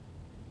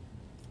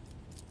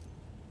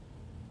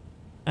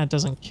 That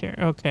doesn't care.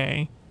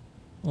 Okay.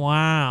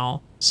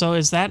 Wow. So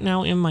is that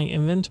now in my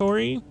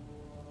inventory?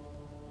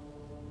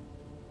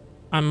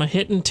 I'm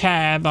hitting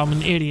tab. I'm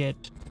an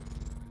idiot.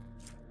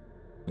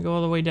 Go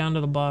all the way down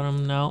to the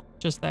bottom. No,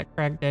 just that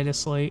cracked data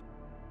slate.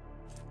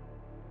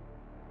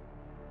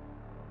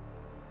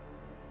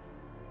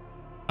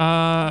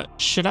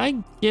 Should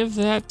I give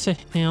that to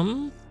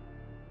him?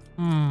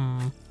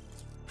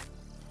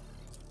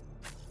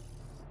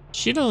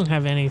 She doesn't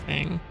have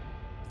anything.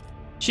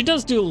 She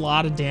does do a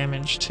lot of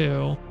damage,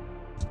 too.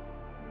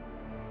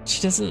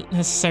 She doesn't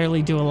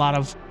necessarily do a lot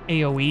of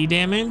AoE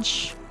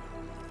damage.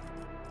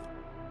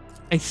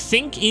 I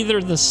think either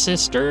the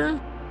sister...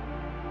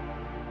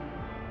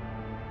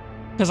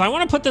 Because I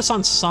want to put this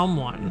on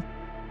someone.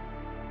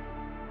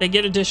 They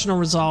get additional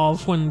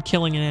resolve when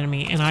killing an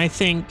enemy, and I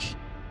think...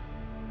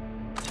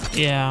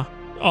 Yeah.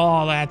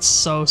 Oh, that's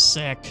so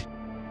sick.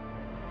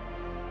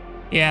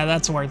 Yeah,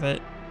 that's worth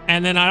it.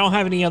 And then I don't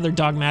have any other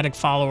dogmatic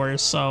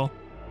followers, so...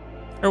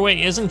 Or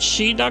wait, isn't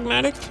she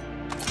dogmatic?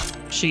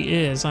 She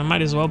is. I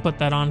might as well put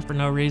that on for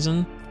no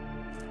reason.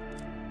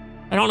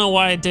 I don't know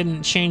why it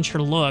didn't change her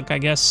look. I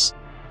guess...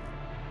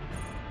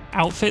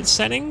 Outfit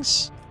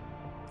settings?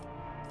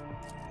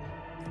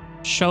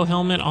 Show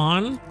helmet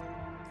on?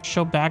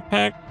 Show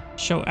backpack?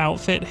 Show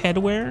outfit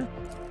headwear?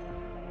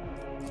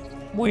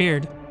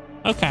 Weird.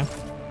 Okay.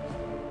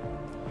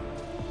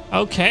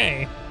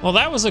 Okay. Well,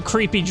 that was a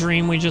creepy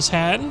dream we just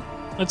had.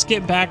 Let's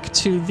get back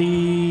to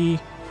the...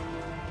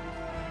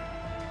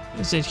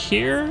 Is it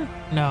here?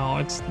 No,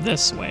 it's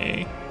this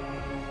way.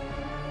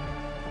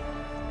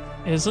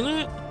 Isn't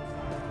it?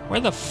 Where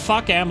the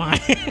fuck am I?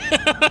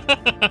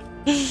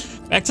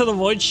 Back to the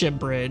Voidship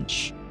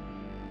Bridge.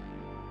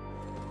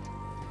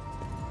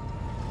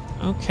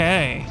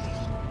 Okay.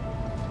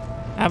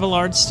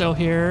 Avalard's still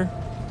here.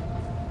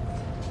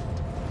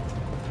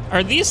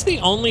 Are these the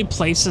only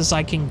places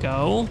I can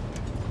go?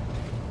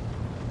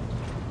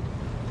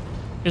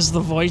 Is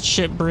the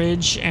Voidship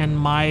Bridge and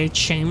my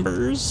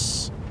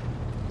chambers?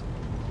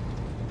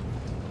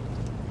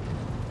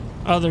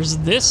 Oh, there's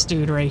this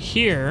dude right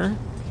here.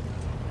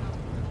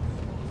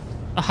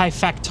 A high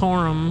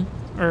Factotum,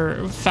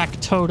 or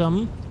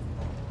Factotum.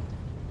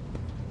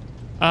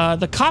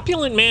 The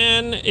corpulent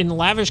man in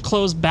lavish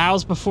clothes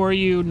bows before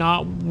you,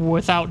 not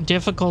without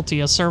difficulty.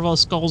 A servo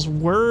skull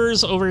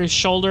whirs over his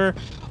shoulder,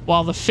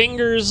 while the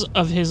fingers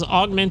of his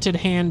augmented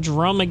hand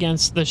drum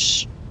against the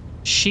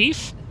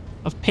sheaf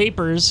of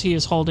papers he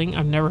is holding.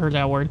 I've never heard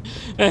that word.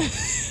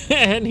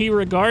 And he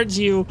regards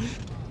you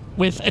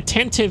with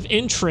attentive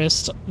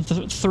interest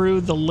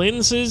through the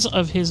lenses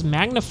of his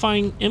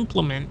magnifying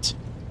implement.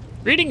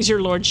 Greetings,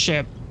 your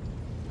lordship.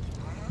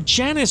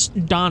 Janice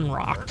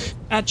Donrock,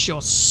 at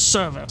your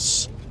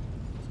service.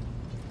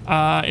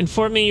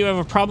 Inform me you have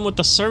a problem with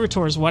the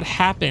servitors. What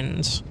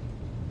happened?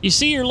 You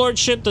see, your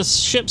lordship, the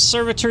ship's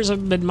servitors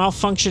have been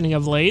malfunctioning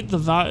of late.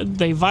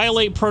 They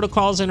violate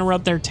protocols,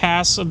 interrupt their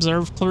tasks,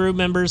 observe crew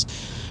members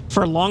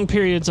for long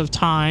periods of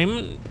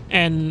time,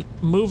 and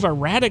move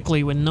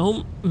erratically with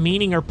no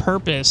meaning or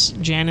purpose.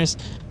 Janris,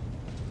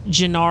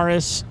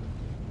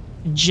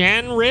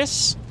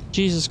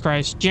 Jesus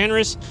Christ,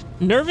 Janris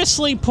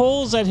nervously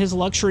pulls at his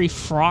luxury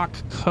frock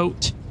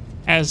coat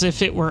as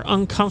if it were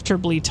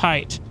uncomfortably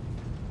tight.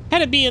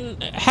 Had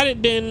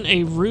it been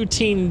a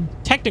routine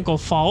technical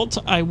fault,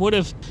 I would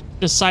have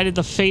decided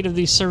the fate of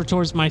these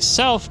servitors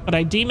myself, but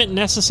I deem it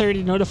necessary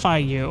to notify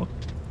you.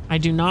 I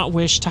do not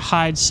wish to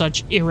hide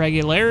such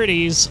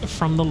irregularities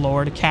from the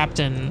Lord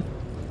Captain.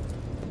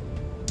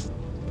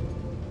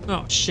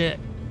 Oh, shit.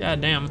 God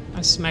damn,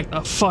 I smacked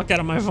the fuck out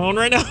of my phone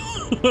right now.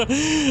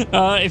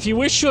 If you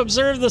wish to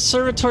observe the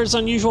servitor's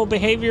unusual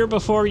behavior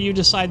before you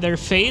decide their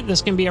fate, this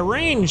can be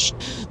arranged.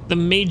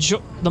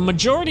 The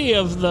majority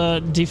of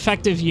the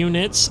defective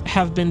units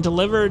have been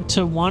delivered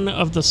to one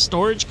of the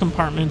storage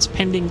compartments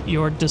pending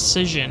your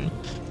decision.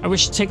 I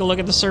wish to take a look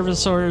at the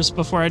servitors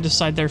before I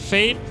decide their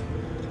fate.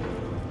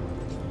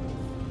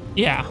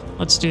 Yeah,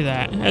 let's do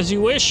that. As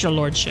you wish, your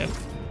lordship.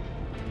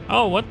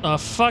 Oh, what the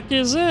fuck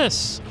is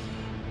this?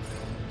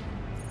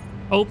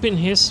 Open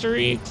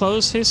history,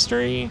 close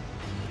history.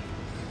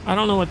 I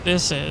don't know what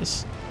this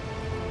is.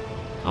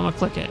 I'm gonna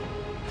click it.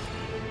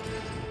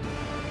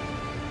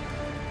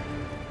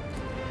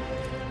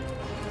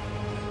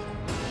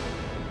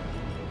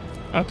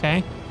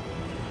 Okay.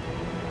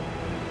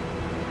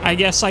 I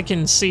guess I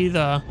can see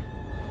the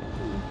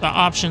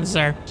options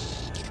there.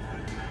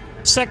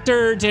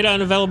 Sector, data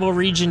unavailable,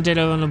 region,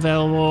 data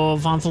unavailable,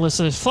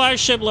 Vonthalis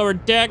flagship, lower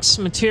decks,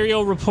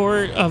 material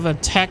report of a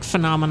tech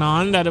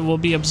phenomenon that it will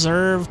be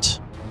observed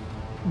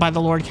by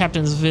the Lord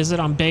Captain's visit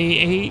on Bay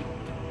 8,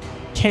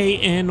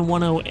 KN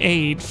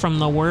 108 from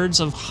the words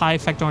of High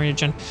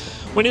Factotum.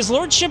 When his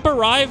lordship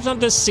arrived on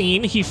this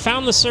scene, he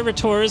found the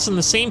servitors in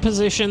the same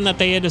position that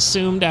they had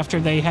assumed after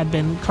they had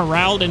been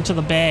corralled into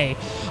the bay,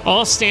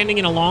 all standing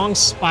in a long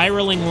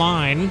spiraling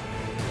line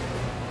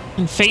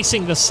and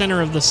facing the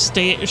center of the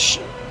strange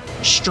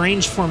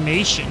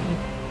formation.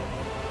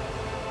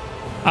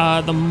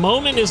 The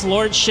moment his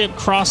lordship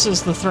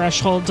crosses the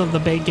thresholds of the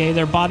bay gate,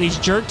 their bodies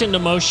jerked into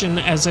motion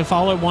as if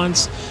all at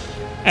once,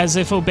 as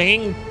if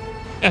obeying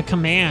a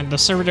command. The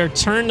servitor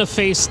turned to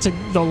face to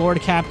the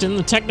Lord Captain.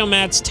 The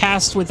technomats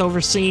tasked with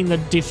overseeing the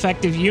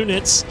defective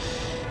units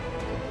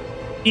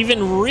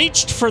even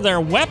reached for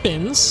their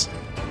weapons,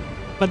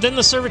 but then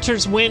the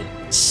servitors went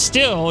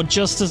still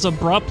just as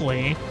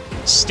abruptly,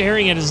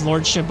 staring at his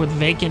lordship with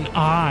vacant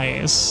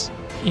eyes.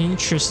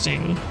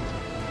 Interesting.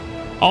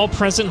 All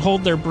present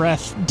hold their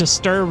breath,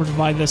 disturbed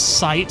by this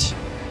sight.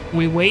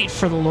 We wait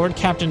for the Lord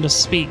Captain to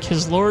speak.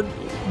 His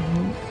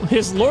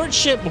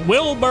lordship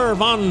Wilbur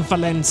von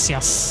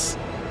Valencias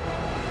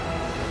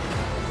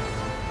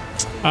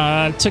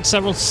took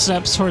several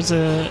steps towards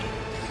the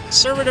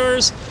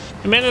servitors,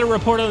 demanded a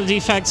report on the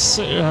defects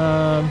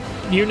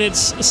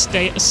unit's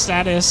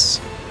status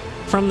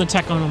from the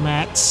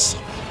technomats,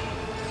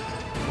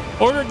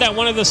 ordered that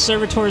one of the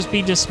servitors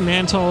be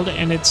dismantled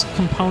and its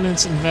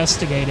components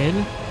investigated,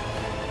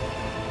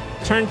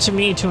 turned to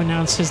me to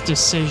announce his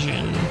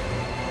decision.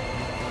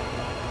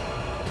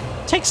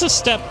 Takes a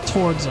step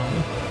towards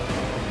him.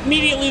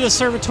 Immediately the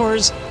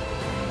servitors,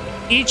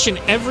 each and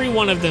every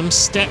one of them,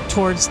 step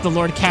towards the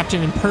Lord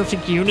Captain in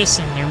perfect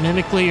unison. Their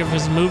mimicry of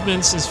his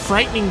movements is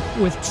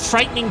with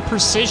frightening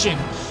precision.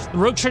 The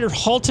rogue trader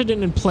halted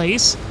in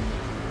place,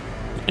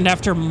 and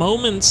after a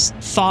moment's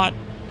thought,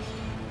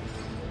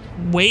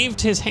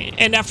 waved his hand,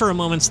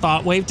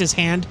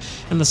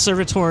 and the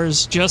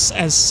servitors, just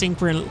as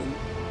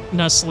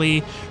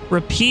synchronously,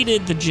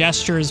 repeated the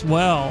gesture as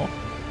well.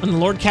 When the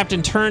Lord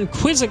Captain turned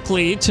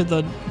quizzically to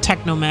the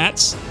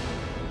technomats,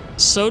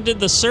 so did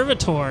the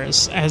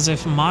servitors, as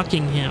if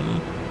mocking him.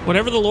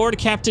 Whatever the Lord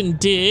Captain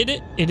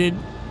did, it did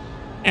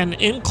an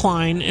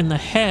incline in the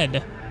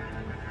head,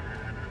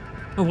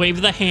 a wave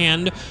of the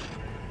hand,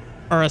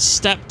 or a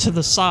step to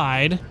the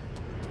side.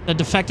 The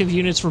defective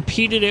units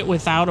repeated it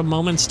without a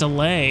moment's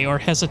delay or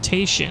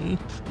hesitation,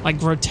 like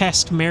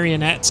grotesque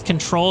marionettes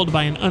controlled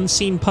by an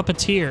unseen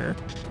puppeteer.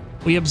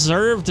 We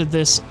observed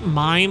this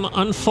mime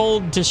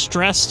unfold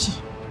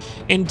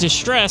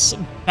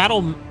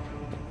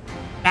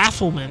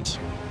bafflement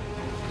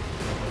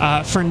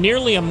for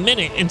nearly a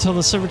minute until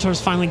the servitors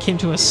finally came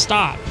to a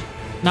stop.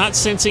 Not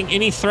sensing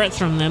any threat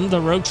from them, the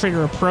rogue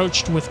trader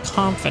approached with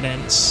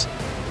confidence.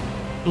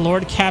 The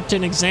Lord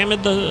Captain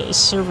examined the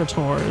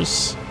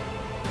servitors.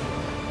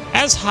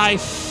 As High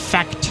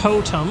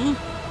Factotum,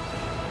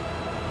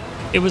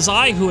 it was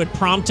I who had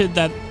prompted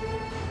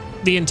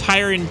the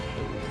entire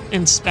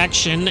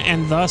inspection,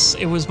 and thus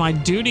it was my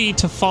duty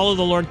to follow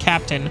the Lord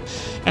Captain.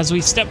 As we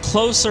stepped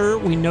closer,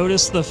 we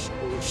noticed the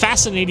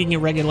fascinating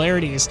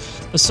irregularities.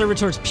 The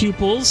servitors'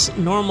 pupils,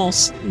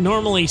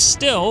 normally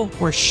still,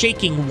 were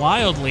shaking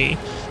wildly.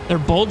 Their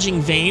bulging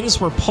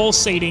veins were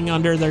pulsating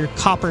under their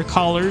copper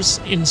collars,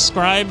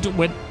 inscribed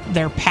with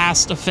their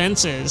past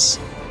offenses.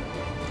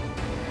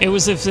 It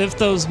was as if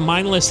those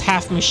mindless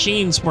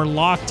half-machines were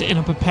locked in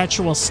a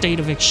perpetual state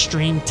of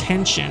extreme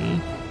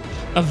tension.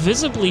 A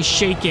visibly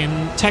shaken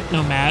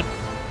technomat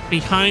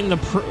behind us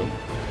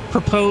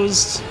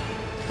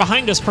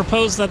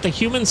proposed that the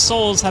human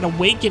souls had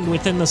awakened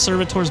within the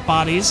servitors'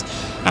 bodies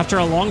after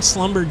a long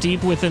slumber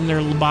deep within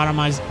their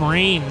lobotomized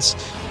brains.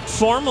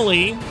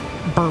 Formerly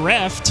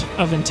bereft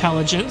of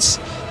intelligence,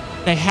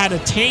 they had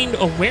attained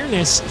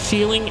awareness,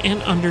 feeling,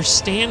 and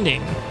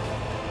understanding.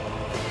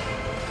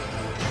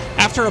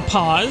 After a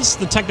pause,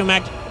 the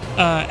technomat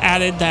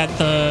added that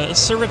the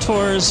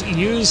servitors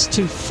used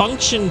to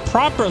function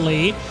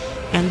properly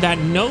and that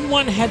no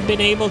one had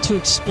been able to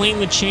explain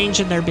the change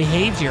in their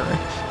behavior.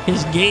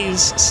 His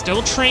gaze,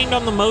 still trained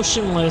on the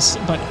motionless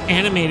but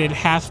animated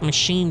half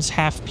machines,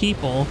 half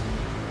people,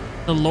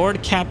 the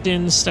Lord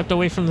Captain stepped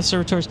away from the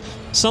servitors,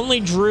 suddenly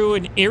drew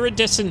an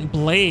iridescent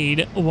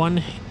blade,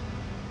 one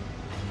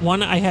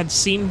I had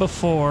seen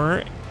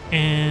before,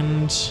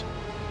 and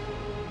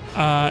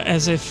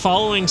as if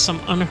following some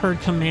unheard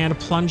command,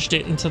 plunged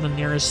it into the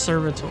nearest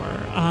servitor.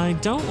 I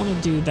don't want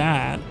to do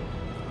that.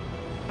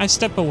 I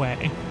step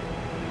away.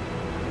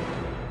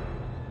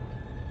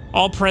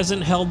 All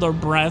present held their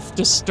breath,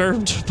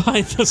 disturbed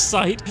by the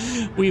sight.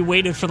 We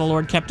waited for the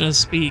Lord Captain to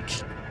speak.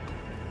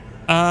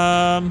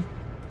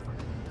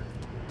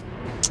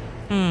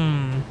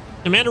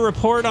 Demand a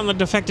report on the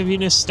defective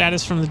unit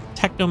status from the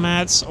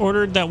technomats.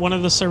 Ordered that one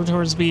of the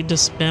servitors be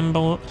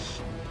disassembled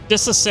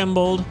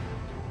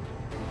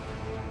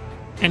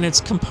and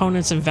its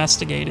components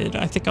investigated.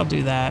 I think I'll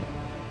do that.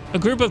 A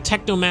group of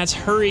technomats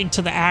hurried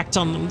to the act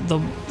on the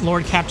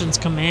Lord Captain's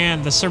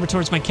command. The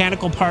servitor's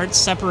mechanical parts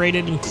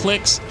separated in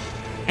clicks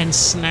and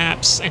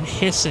snaps and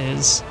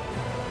hisses.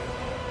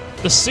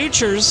 The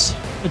sutures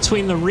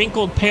between the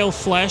wrinkled pale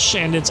flesh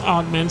and its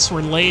augments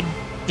were laid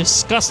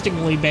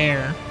disgustingly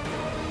bare.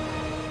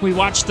 We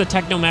watched the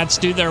technomats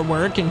do their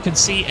work and could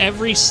see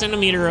every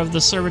centimeter of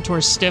the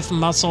servitor's stiff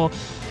muscle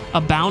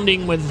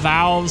abounding with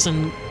valves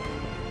and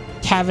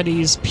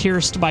cavities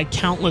pierced by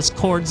countless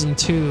cords and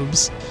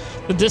tubes.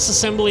 The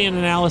disassembly and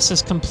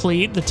analysis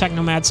complete, the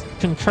technomats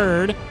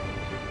concurred.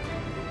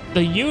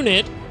 The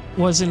unit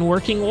was in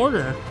working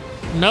order.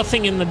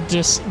 Nothing in the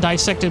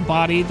dissected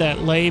body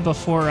that lay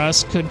before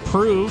us could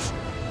prove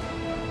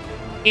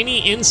any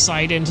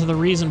insight into the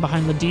reason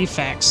behind the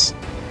defects.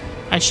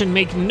 I should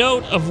make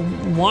note of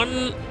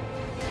one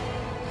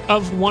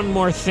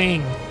more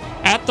thing.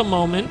 At the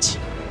moment,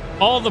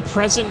 all of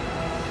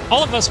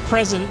us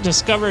present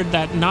discovered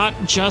that not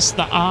just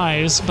the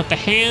eyes, but the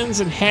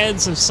hands and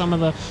heads of some of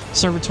the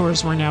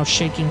servitors were now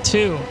shaking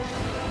too.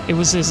 It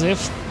was as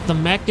if the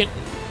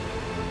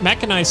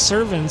mechanized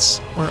servants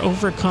were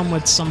overcome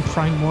with some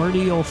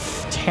primordial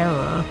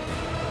terror.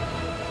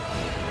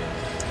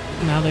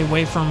 Now they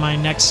wait for my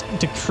next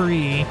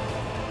decree.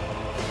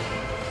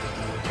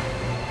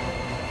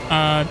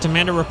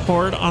 Demand a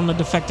report on the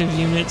defective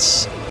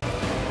units.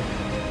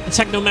 The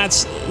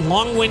technomats'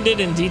 long-winded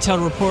and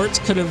detailed reports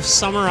could have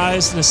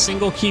summarized in a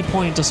single key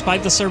point.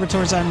 Despite the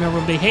servitors'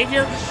 admirable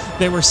behavior,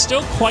 they were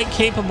still quite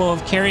capable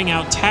of carrying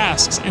out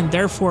tasks, and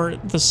therefore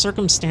the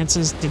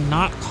circumstances did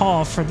not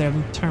call for their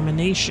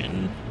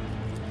termination.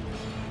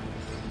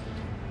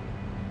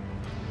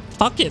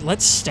 Fuck it,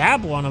 let's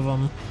stab one of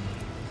them.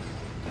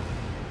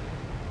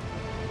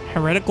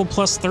 Heretical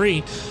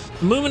 +3.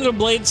 The movement of the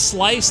blade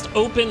sliced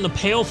open the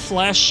pale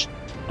flesh.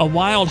 A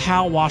wild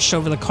howl washed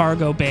over the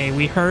cargo bay.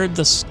 We heard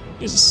the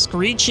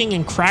screeching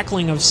and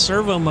crackling of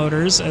servo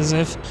motors as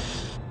if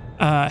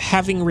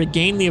having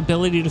regained the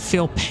ability to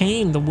feel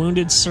pain. The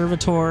wounded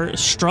servitor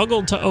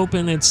struggled to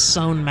open its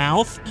sewn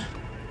mouth,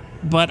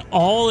 but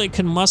all it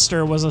could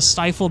muster was a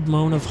stifled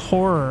moan of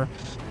horror.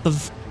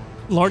 The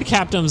Lord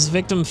Captain's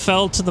victim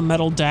fell to the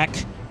metal deck,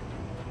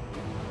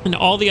 and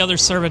all the other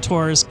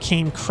servitors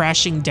came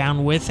crashing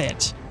down with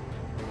it.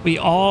 We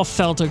all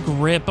felt a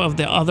grip of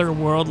an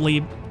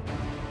otherworldly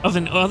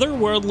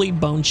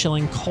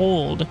bone-chilling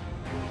cold.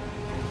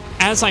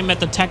 As I met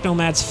the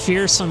technomats'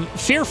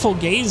 fearful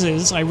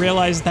gazes, I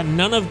realized that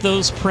none of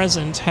those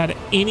present had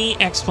any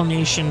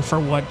explanation for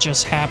what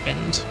just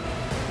happened.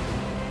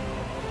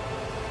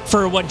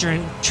 For what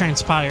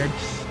transpired.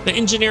 The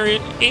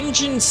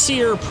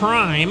Engineer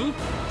Prime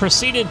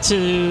proceeded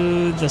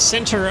to the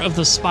center of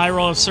the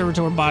spiral of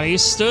servitor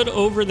bodies, stood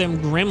over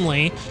them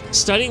grimly,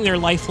 studying their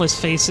lifeless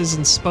faces,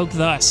 and spoke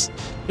thus.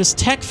 This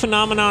tech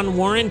phenomenon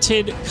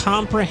warranted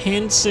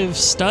comprehensive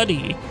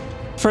study.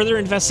 Further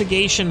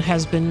investigation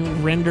has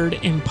been rendered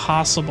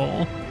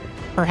impossible.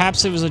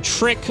 Perhaps it was a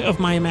trick of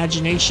my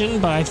imagination,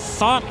 but I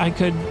thought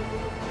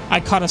I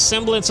caught a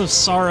semblance of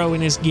sorrow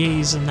in his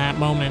gaze in that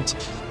moment.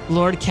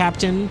 Lord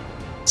Captain,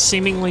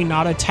 seemingly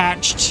not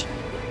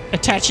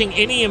attaching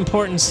any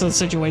importance to the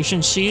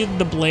situation, sheathed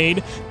the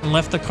blade and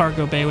left the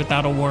cargo bay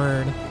without a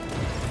word.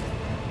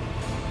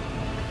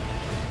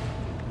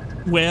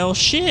 Well,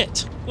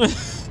 shit.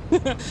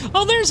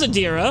 Oh, there's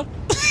Adira.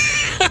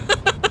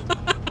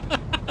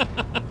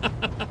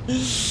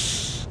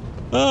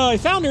 Oh, I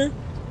found her.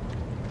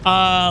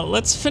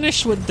 Let's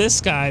finish with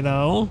this guy,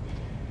 though.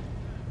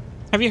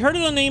 Have you heard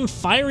of the name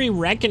Fiery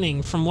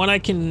Reckoning? From what I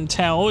can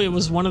tell, it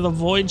was one of the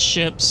void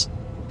ships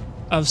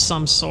of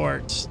some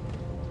sort.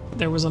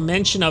 There was a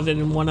mention of it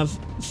in one of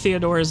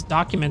Theodora's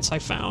documents I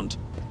found.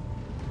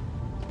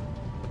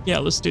 Yeah,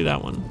 let's do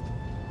that one.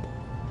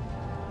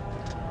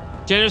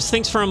 Janus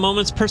thinks for a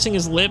moment, pursing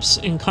his lips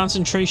in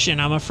concentration.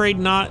 I'm afraid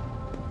not.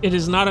 It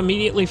is not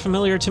immediately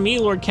familiar to me,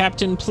 Lord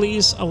Captain.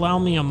 Please allow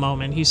me a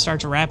moment. He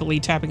starts rapidly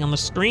tapping on the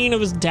screen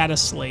of his data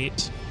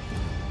slate.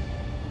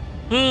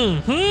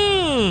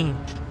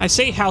 I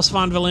say House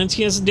von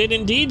Valentius did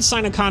indeed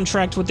sign a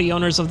contract with the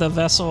owners of the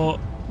vessel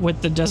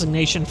with the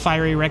designation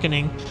Fiery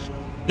Reckoning.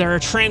 There are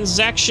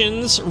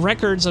transactions,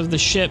 records of the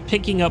ship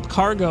picking up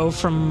cargo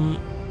from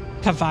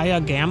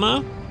Kavaya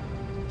Gamma.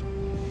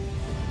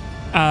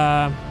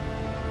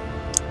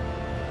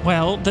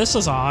 Well, this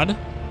is odd.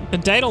 The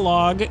data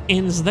log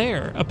ends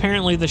there.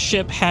 Apparently the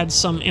ship had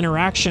some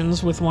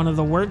interactions with one of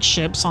the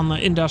workships on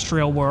the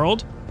industrial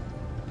world.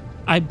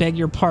 I beg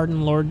your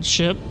pardon,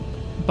 Lordship,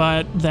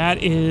 but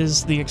that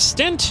is the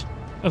extent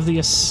of the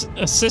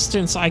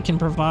assistance I can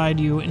provide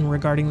you in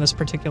regarding this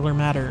particular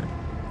matter.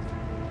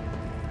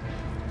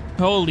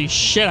 Holy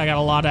shit, I got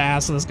a lot to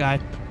ask this guy.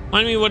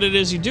 Remind me what it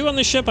is you do on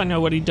the ship. I know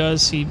what he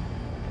does. He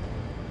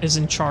is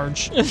in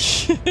charge.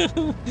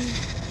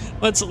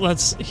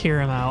 Let's hear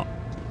him out.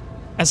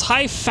 As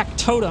High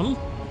Factotum,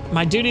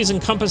 my duties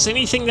encompass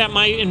anything that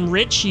might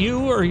enrich you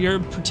or your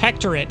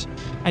protectorate.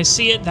 I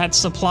see it that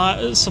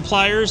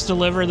suppliers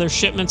deliver their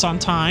shipments on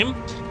time,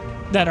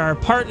 that our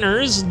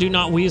partners do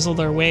not weasel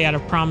their way out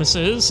of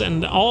promises,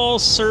 and all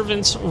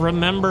servants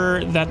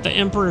remember that the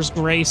Emperor's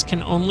grace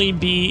can only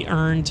be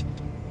earned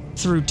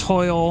through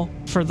toil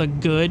for the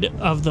good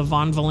of the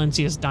Von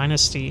Valentius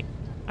dynasty.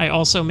 I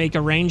also make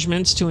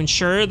arrangements to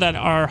ensure that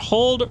our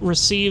hold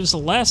receives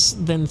less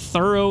than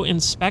thorough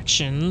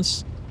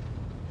inspections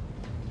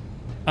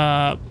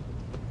by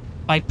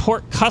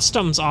port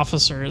customs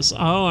officers.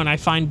 Oh, and I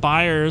find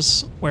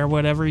buyers where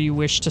whatever you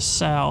wish to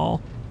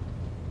sell.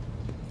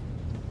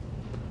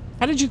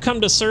 How did you come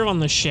to serve on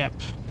the ship?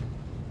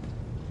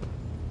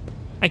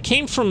 I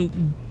came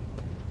from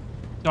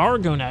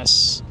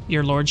Dargonas,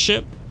 your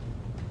lordship.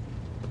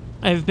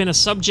 I have been a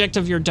subject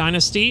of your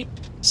dynasty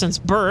since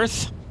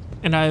birth,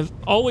 and I've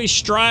always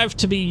strived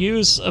to be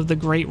use of the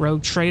great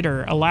rogue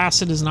trader.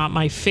 Alas, it is not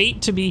my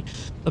fate to be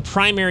the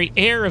primary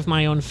heir of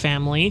my own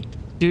family,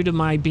 due to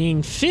my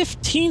being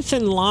 15th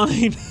in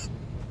line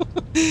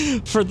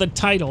for the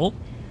title.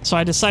 So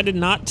I decided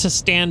not to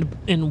stand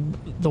in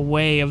the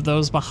way of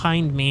those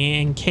behind me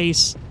in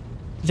case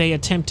they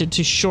attempted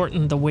to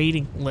shorten the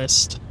waiting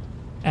list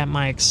at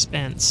my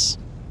expense.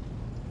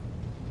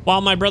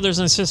 While my brothers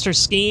and sisters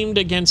schemed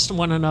against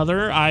one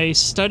another, I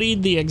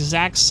studied the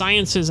exact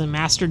sciences and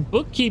mastered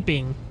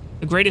bookkeeping,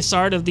 the greatest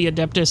art of the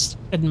Adeptus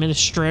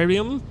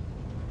Administrarium.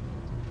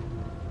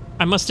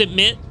 I must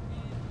admit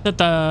that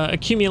the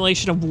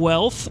accumulation of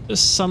wealth,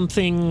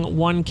 something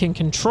one can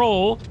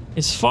control,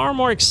 is far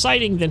more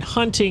exciting than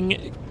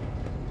hunting,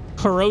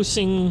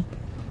 carousing,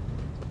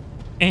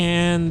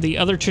 and the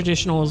other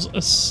traditional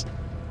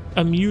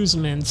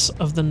amusements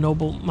of the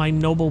my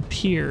noble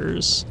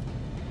peers.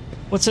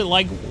 What's it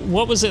like?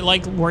 What was it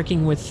like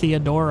working with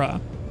Theodora?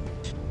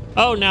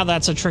 Oh, now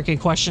that's a tricky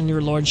question,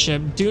 your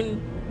lordship. Do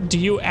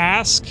you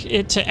ask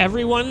it to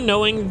everyone,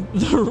 knowing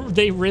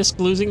they risk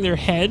losing their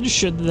head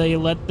should they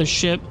let the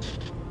ship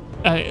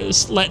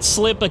let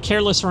slip a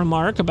careless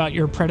remark about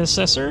your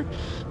predecessor?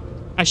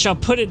 I shall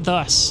put it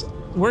thus.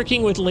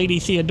 Working with Lady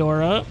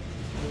Theodora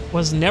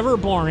was never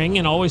boring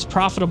and always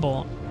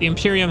profitable. The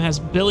Imperium has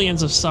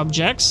billions of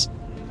subjects,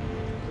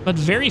 but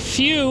very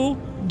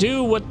few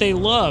do what they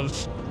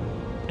love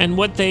and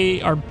what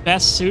they are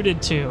best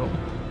suited to.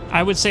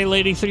 I would say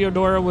Lady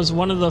Theodora was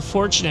one of the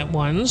fortunate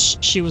ones.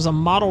 She was a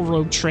model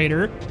rogue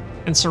trader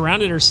and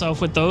surrounded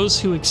herself with those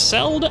who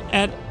excelled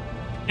at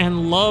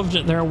and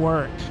loved their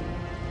work.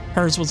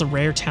 Hers was a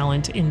rare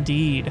talent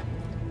indeed.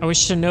 I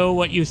wish to know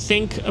what you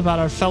think about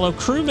our fellow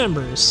crew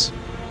members.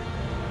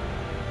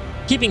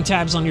 Keeping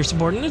tabs on your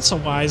subordinates, a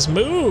wise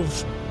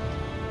move.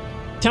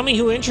 Tell me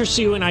who interests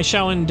you, and I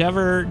shall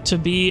endeavor to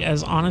be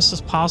as honest as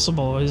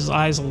possible. His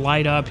eyes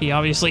light up. He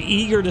obviously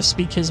eager to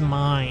speak his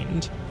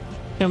mind.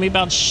 Tell me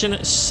about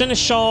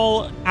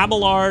Seneschal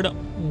Abelard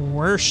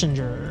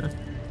Werschinger.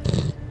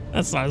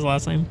 That's not his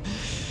last name.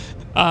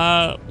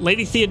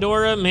 Lady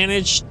Theodora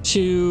managed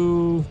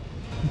to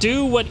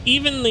do what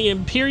even the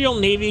Imperial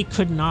Navy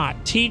could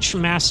not. Teach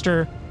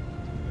Master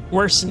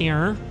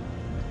Wersnier.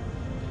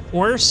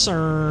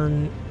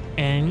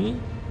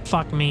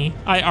 Fuck me.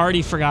 I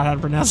already forgot how to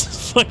pronounce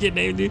his fucking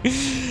name, dude.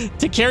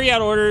 To carry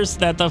out orders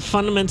that the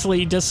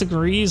fundamentally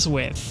disagrees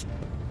with.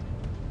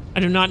 I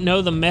do not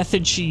know the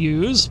method she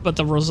used, but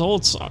the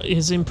results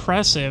is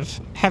impressive.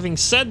 Having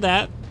said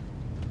that,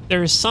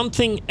 there is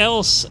something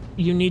else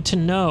you need to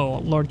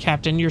know, Lord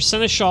Captain. Your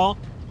Seneschal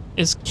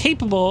is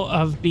capable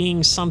of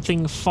being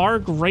something far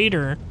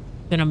greater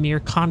than a mere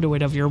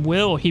conduit of your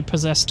will. He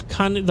possessed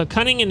the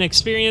cunning and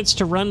experience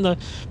to run the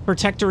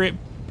Protectorate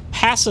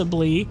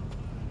passably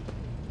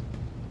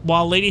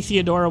while Lady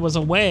Theodora was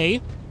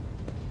away,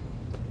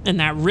 and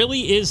that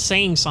really is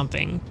saying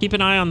something. Keep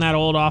an eye on that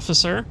old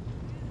officer,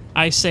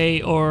 I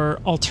say, or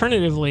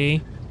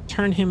alternatively,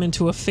 turn him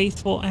into a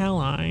faithful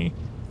ally.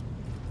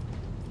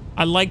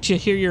 I'd like to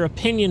hear your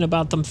opinion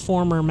about the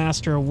former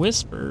Master of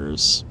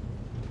Whispers.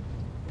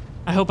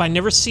 I hope I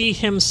never see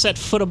him set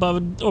foot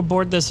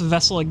aboard this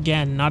vessel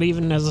again, not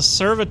even as a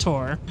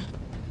servitor.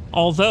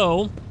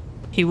 Although,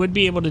 he would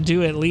be able to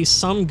do at least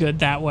some good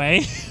that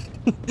way.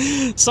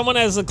 Someone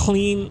has to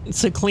clean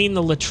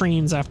the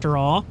latrines, after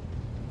all.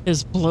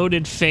 His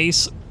bloated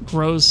face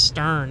grows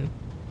stern.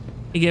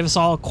 He gave us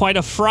all quite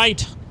a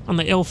fright on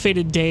the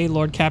ill-fated day,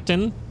 Lord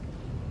Captain.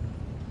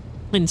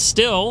 And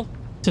still,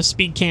 to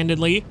speak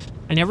candidly,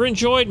 I never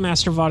enjoyed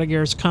Master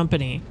Vaudegear's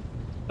company,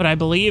 but I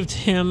believed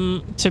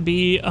him to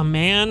be a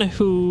man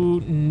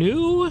who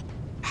knew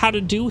how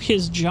to do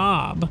his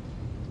job.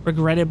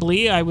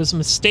 Regrettably, I was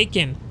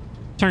mistaken.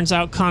 Turns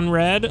out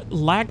Conrad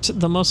lacked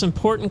the most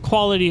important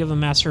quality of a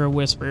Master of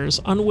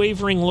Whispers,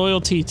 unwavering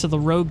loyalty to the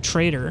rogue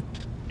trader,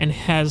 and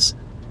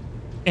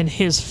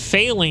his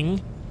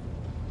failing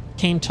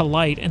came to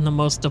light in the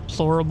most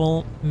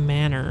deplorable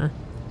manner.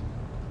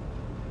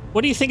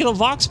 What do you think of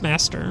the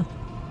Voxmaster?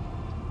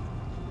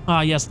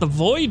 Ah, yes, the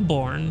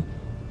Voidborn.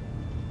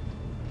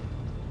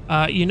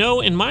 You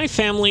know, in my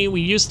family, we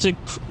used to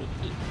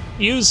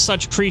use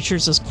such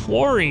creatures as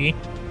quarry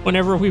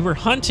whenever we were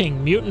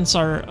hunting. Mutants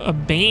are a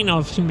bane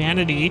of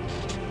humanity,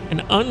 an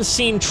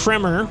unseen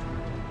tumor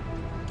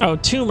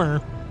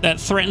that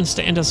threatens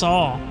to end us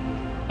all.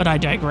 But I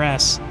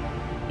digress.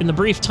 In the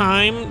brief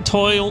time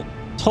Ptolemy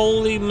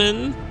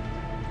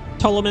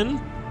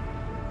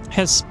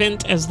has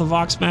spent as the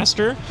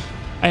Voxmaster,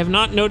 I have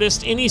not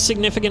noticed any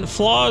significant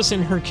flaws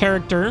in her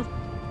character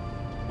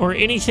or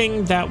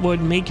anything that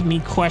would make me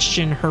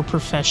question her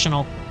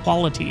professional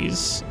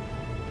qualities.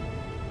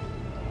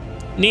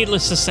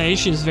 Needless to say,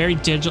 she is very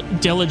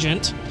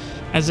diligent,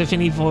 as if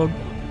any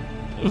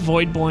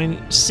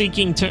Voidborn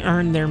seeking to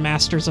earn their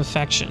master's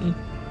affection.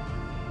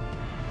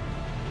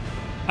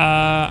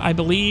 I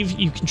believe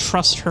you can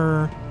trust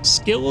her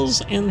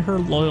skills and her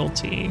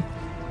loyalty.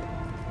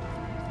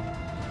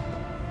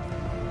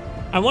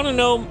 I want to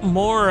know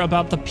more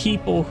about the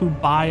people who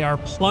buy our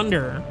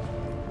plunder.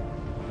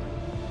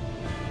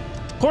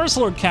 Of course,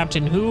 Lord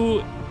Captain,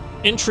 who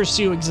interests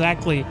you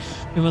exactly?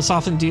 We must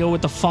often deal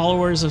with the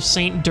followers of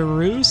Saint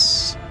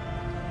Drusus,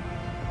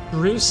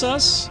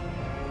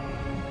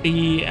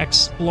 the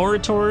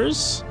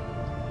Explorators,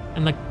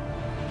 and the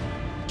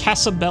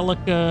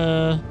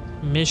Casabelica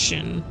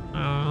mission.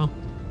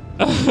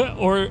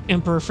 Or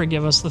Emperor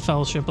forgive us, the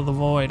Fellowship of the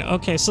Void.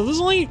 Okay, so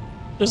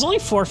there's only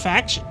 4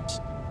 factions.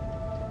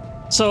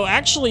 So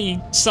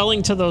actually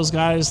selling to those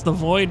guys, the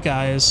Void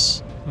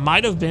guys,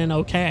 might have been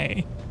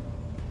okay.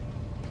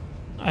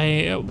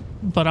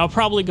 But I'll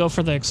probably go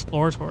for the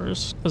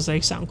Explorators because they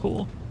sound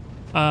cool.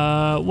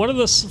 What do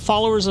the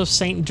followers of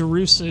Saint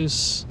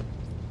Drusus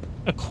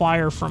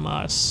acquire from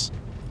us?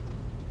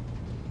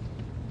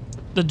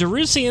 The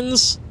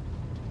Drusians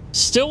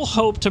still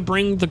hope to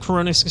bring the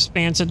Coronis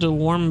Expanse into the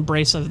warm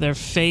embrace of their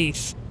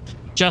faith,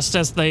 just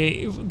as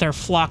their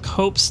flock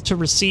hopes to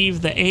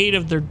receive the aid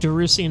of their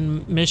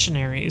Drusian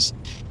missionaries.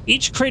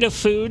 Each crate of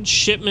food,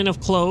 shipment of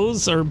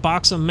clothes, or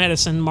box of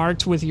medicine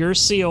marked with your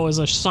seal is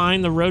a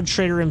sign the road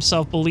trader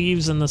himself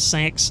believes in the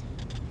sect's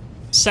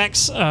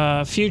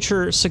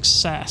future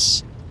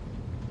success.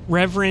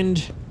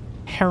 Reverend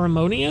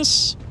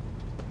Harmonious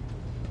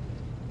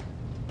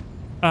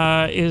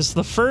is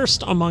the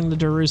first among the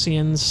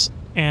Drusians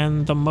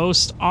and the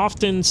most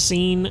often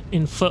seen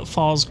in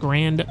Footfall's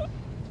grand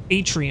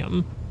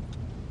atrium.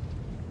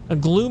 A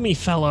gloomy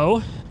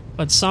fellow,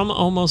 but some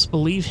almost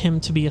believe him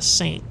to be a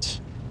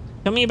saint.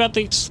 Tell me about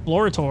the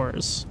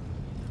Explorators.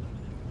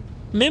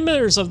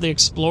 Members of the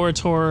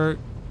Explorator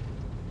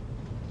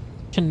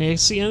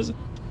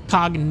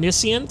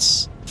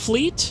Cognizance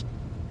fleet,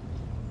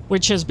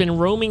 which has been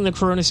roaming the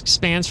Coronis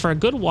Expanse for a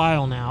good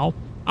while now.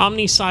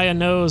 Omnissiah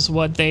knows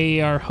what they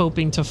are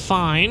hoping to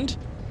find,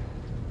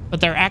 but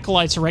their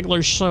acolytes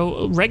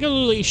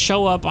regularly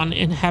show up on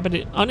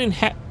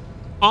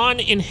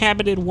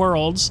uninhabited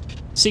worlds,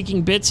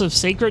 seeking bits of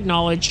sacred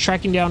knowledge,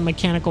 tracking down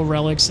mechanical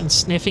relics, and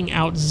sniffing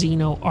out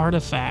Xeno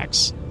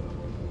artifacts.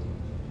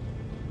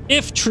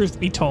 If truth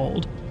be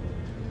told.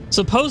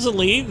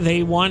 Supposedly,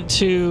 they want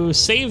to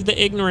save the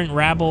ignorant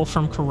rabble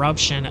from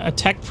corruption. A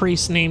tech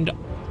priest named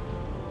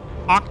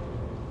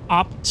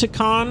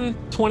Opticon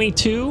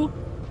 22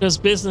 does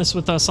business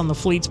with us on the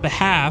fleet's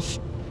behalf.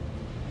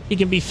 He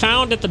can be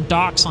found at the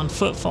docks on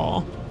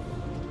Footfall.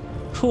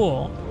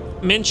 Cool.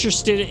 I'm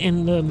interested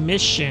in the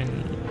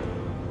mission.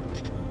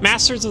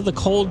 Masters of the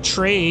cold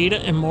trade,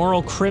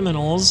 immoral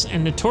criminals,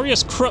 and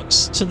notorious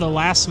crooks to the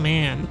last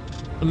man.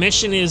 The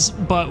mission is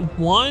but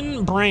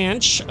one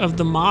branch of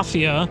the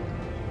mafia,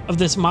 of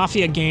this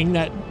mafia gang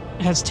that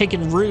has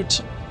taken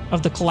root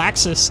of the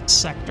Calaxis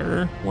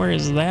sector. Where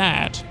is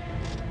that?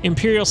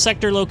 Imperial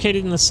sector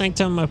located in the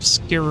Sanctum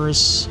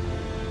Obscurus,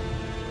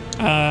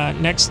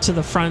 next to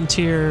the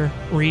frontier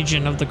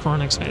region of the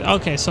Coronis Expanse.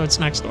 Okay, so it's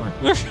next door.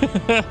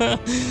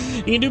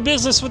 You can do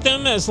business with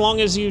them as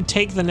long as you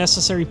take the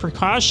necessary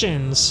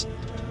precautions.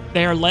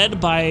 They are led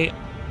by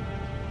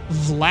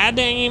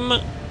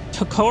Vladimir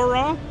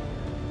Tokora,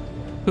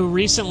 who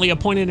recently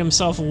appointed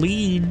himself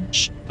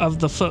Liege of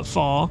the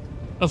Footfall.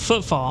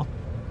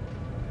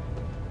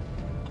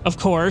 Of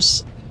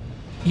course,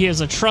 he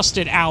is a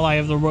trusted ally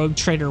of the rogue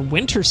trader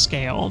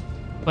Winterscale,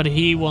 but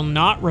he will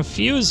not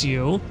refuse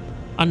you.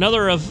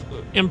 Another of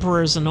the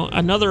Emperor's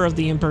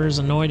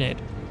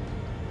anointed.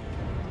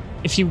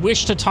 If you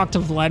wish to talk to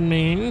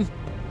Vladimir,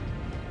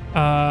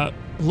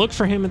 look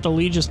for him at the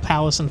Liege's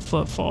Palace in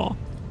Footfall.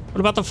 What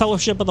about the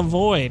Fellowship of the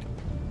Void?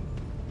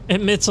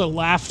 emits a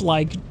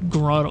laugh-like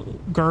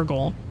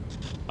gurgle.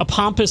 A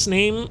pompous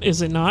name,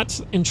 is it not?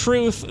 In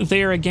truth,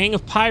 they are a gang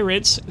of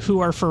pirates who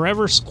are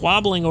forever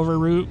squabbling over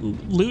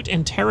loot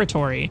and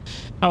territory.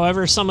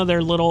 However, some of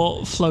their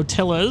little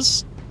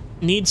flotillas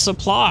need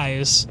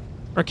supplies,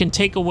 or can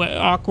take away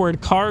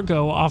awkward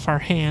cargo off our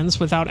hands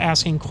without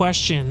asking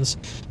questions.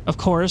 Of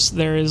course,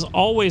 there is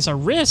always a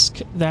risk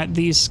that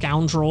these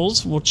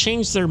scoundrels will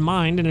change their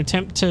mind and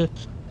attempt to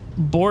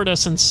board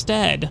us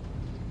instead.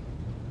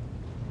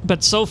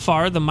 But so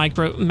far, the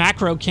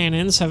macro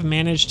cannons have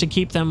managed to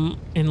keep them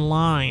in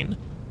line.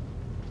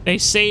 They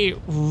say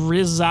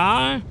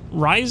Ryza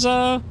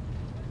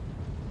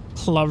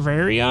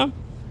Claveria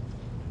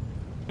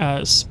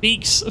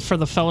speaks for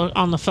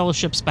on the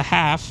Fellowship's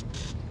behalf.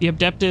 The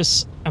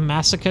Adeptus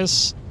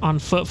Amazicus on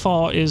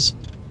Footfall is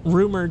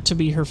rumored to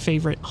be her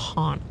favorite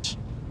haunt.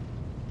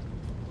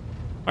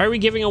 Why are we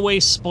giving away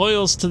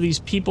spoils to these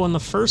people in the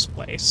first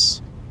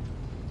place?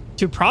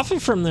 To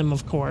profit from them,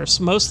 of course.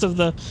 Most of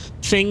the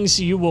things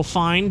you will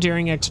find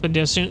during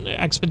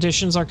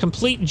expeditions are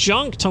complete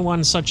junk to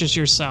one such as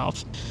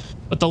yourself.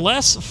 But the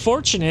less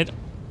fortunate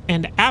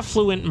and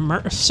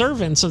affluent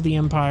servants of the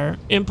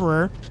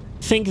Emperor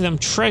think them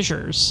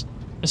treasures,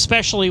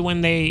 especially when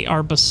they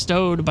are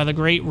bestowed by the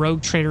great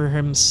rogue trader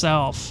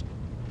himself.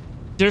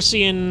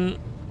 Darusian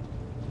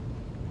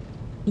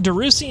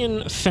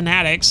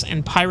fanatics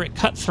and pirate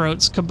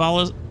cutthroats,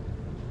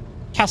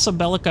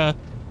 Casabelica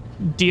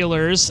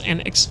dealers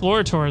and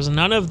explorators,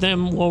 none of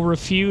them will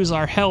refuse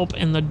our help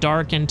in the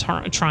dark and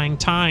trying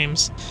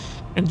times.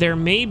 And there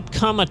may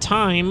come a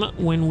time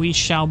when we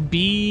shall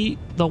be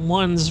the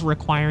ones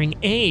requiring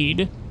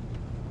aid,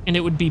 and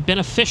it would be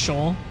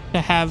beneficial to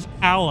have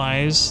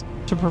allies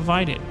to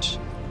provide it.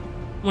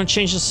 I'm going to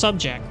change the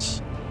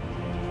subject.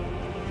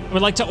 I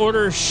would like to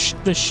order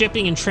the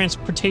shipping and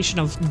transportation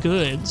of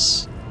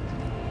goods.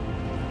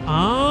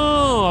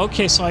 Oh,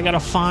 okay, so I gotta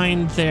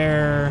find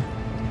their...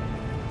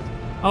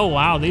 Oh,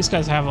 wow, these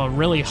guys have a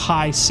really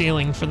high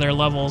ceiling for their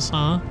levels,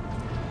 huh?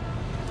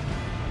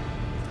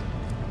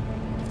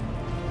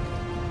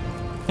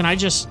 Can I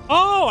just...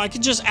 Oh, I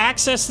can just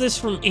access this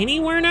from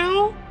anywhere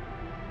now?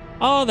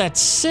 Oh,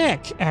 that's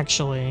sick,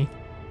 actually.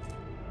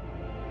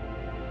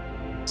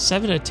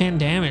 7 to 10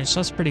 damage,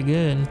 that's pretty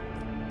good.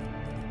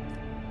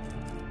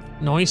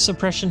 Noise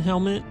suppression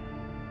helmet.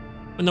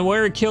 When the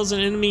wearer kills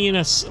an enemy in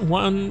a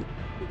one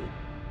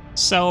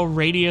cell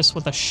radius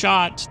with a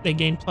shot, they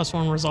gain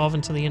 +1 resolve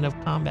until the end of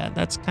combat.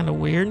 That's kind of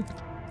weird.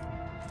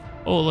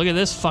 Oh, look at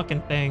this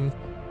fucking thing.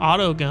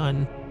 Auto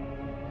gun.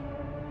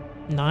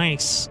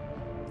 Nice.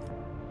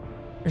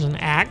 There's an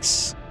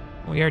axe.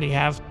 We already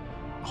have.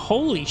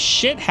 Holy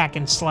shit, hack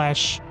and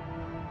slash.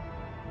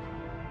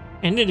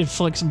 And it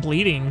inflicts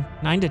bleeding.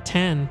 9 to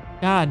 10.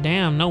 God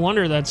damn, no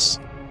wonder that's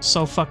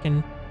so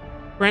fucking...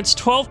 Grants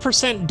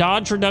 12%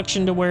 dodge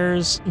reduction to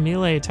wearer's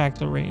melee attack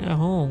to range.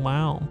 Oh,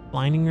 wow.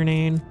 Blinding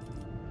grenade.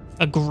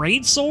 A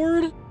great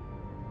sword?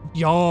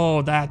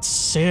 Yo, that's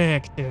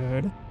sick,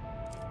 dude.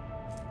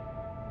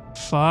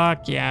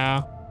 Fuck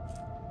yeah.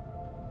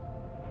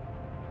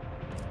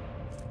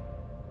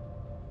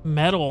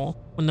 Metal.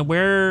 When the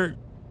wearer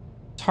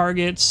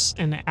targets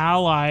an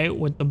ally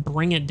with the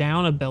Bring It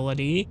Down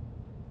ability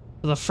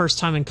for the first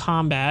time in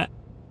combat,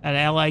 that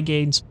ally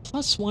gains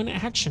 +1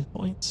 action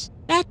points.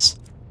 That's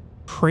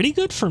pretty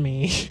good for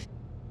me.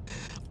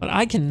 But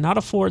I cannot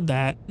afford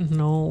that.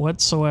 No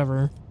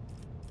whatsoever.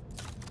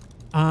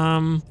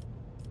 Oh,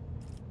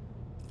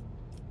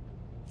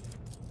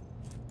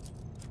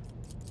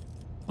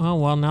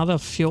 well, now the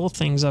fuel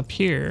thing's up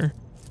here.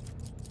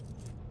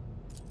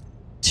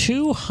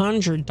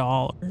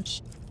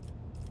 $200.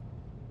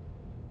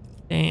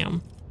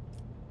 Damn.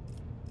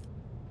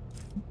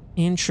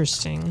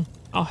 Interesting.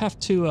 I'll have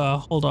to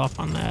hold off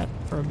on that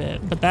for a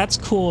bit. But that's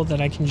cool that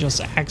I can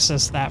just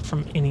access that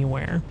from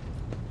anywhere.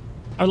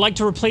 I would like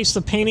to replace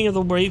the painting of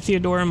the Great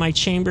Theodora in my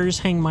chambers.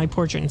 Hang my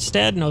portrait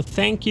instead. No,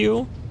 thank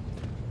you.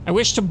 I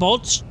wish to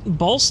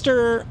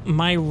bolster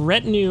my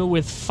retinue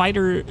with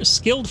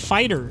skilled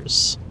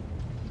fighters.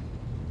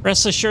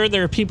 Rest assured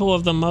there are people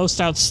of the most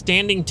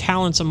outstanding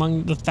talents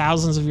among the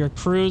thousands of your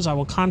crews. I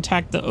will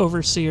contact the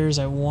overseers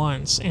at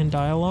once. End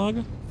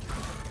dialogue.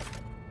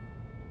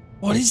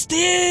 What is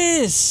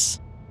this?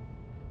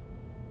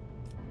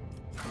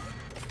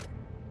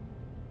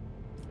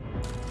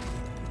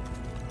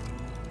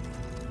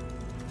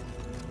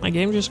 My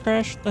game just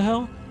crashed? What the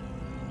hell?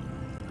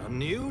 A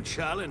new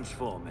challenge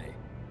for me.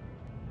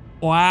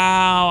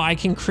 Wow, I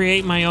can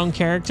create my own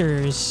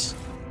characters.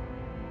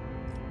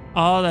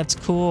 Oh, that's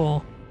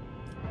cool.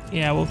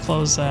 Yeah, we'll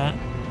close that.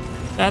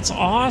 That's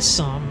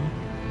awesome.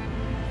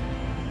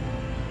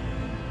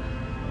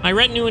 My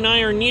retinue and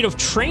I are in need of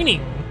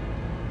training.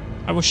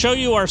 I will show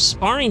you our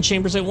sparring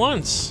chambers at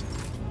once.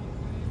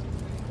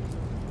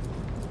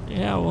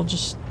 Yeah, we'll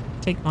just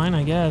take mine,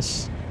 I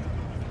guess.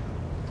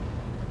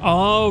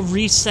 Oh,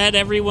 reset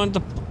everyone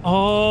to...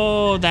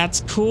 Oh,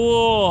 that's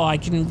cool. I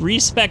can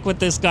respec with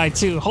this guy,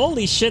 too.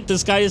 Holy shit,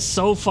 this guy is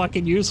so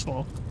fucking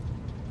useful.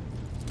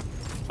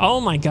 Oh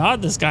my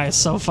god, this guy is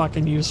so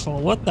fucking useful.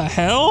 What the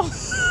hell?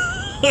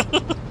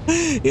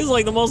 He's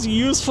like the most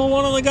useful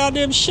one on the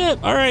goddamn ship.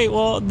 All right,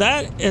 well,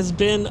 that has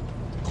been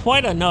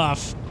quite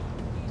enough.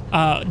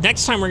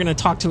 Next time we're going to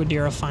talk to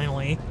Adira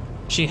finally.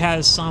 She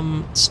has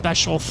some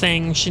special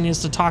thing she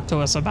needs to talk to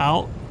us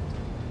about.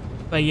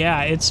 But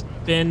yeah, it's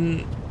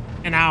been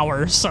an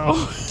hour, so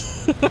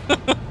it's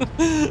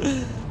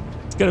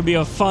going to be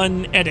a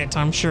fun edit,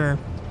 I'm sure.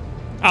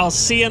 I'll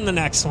see you in the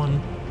next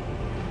one.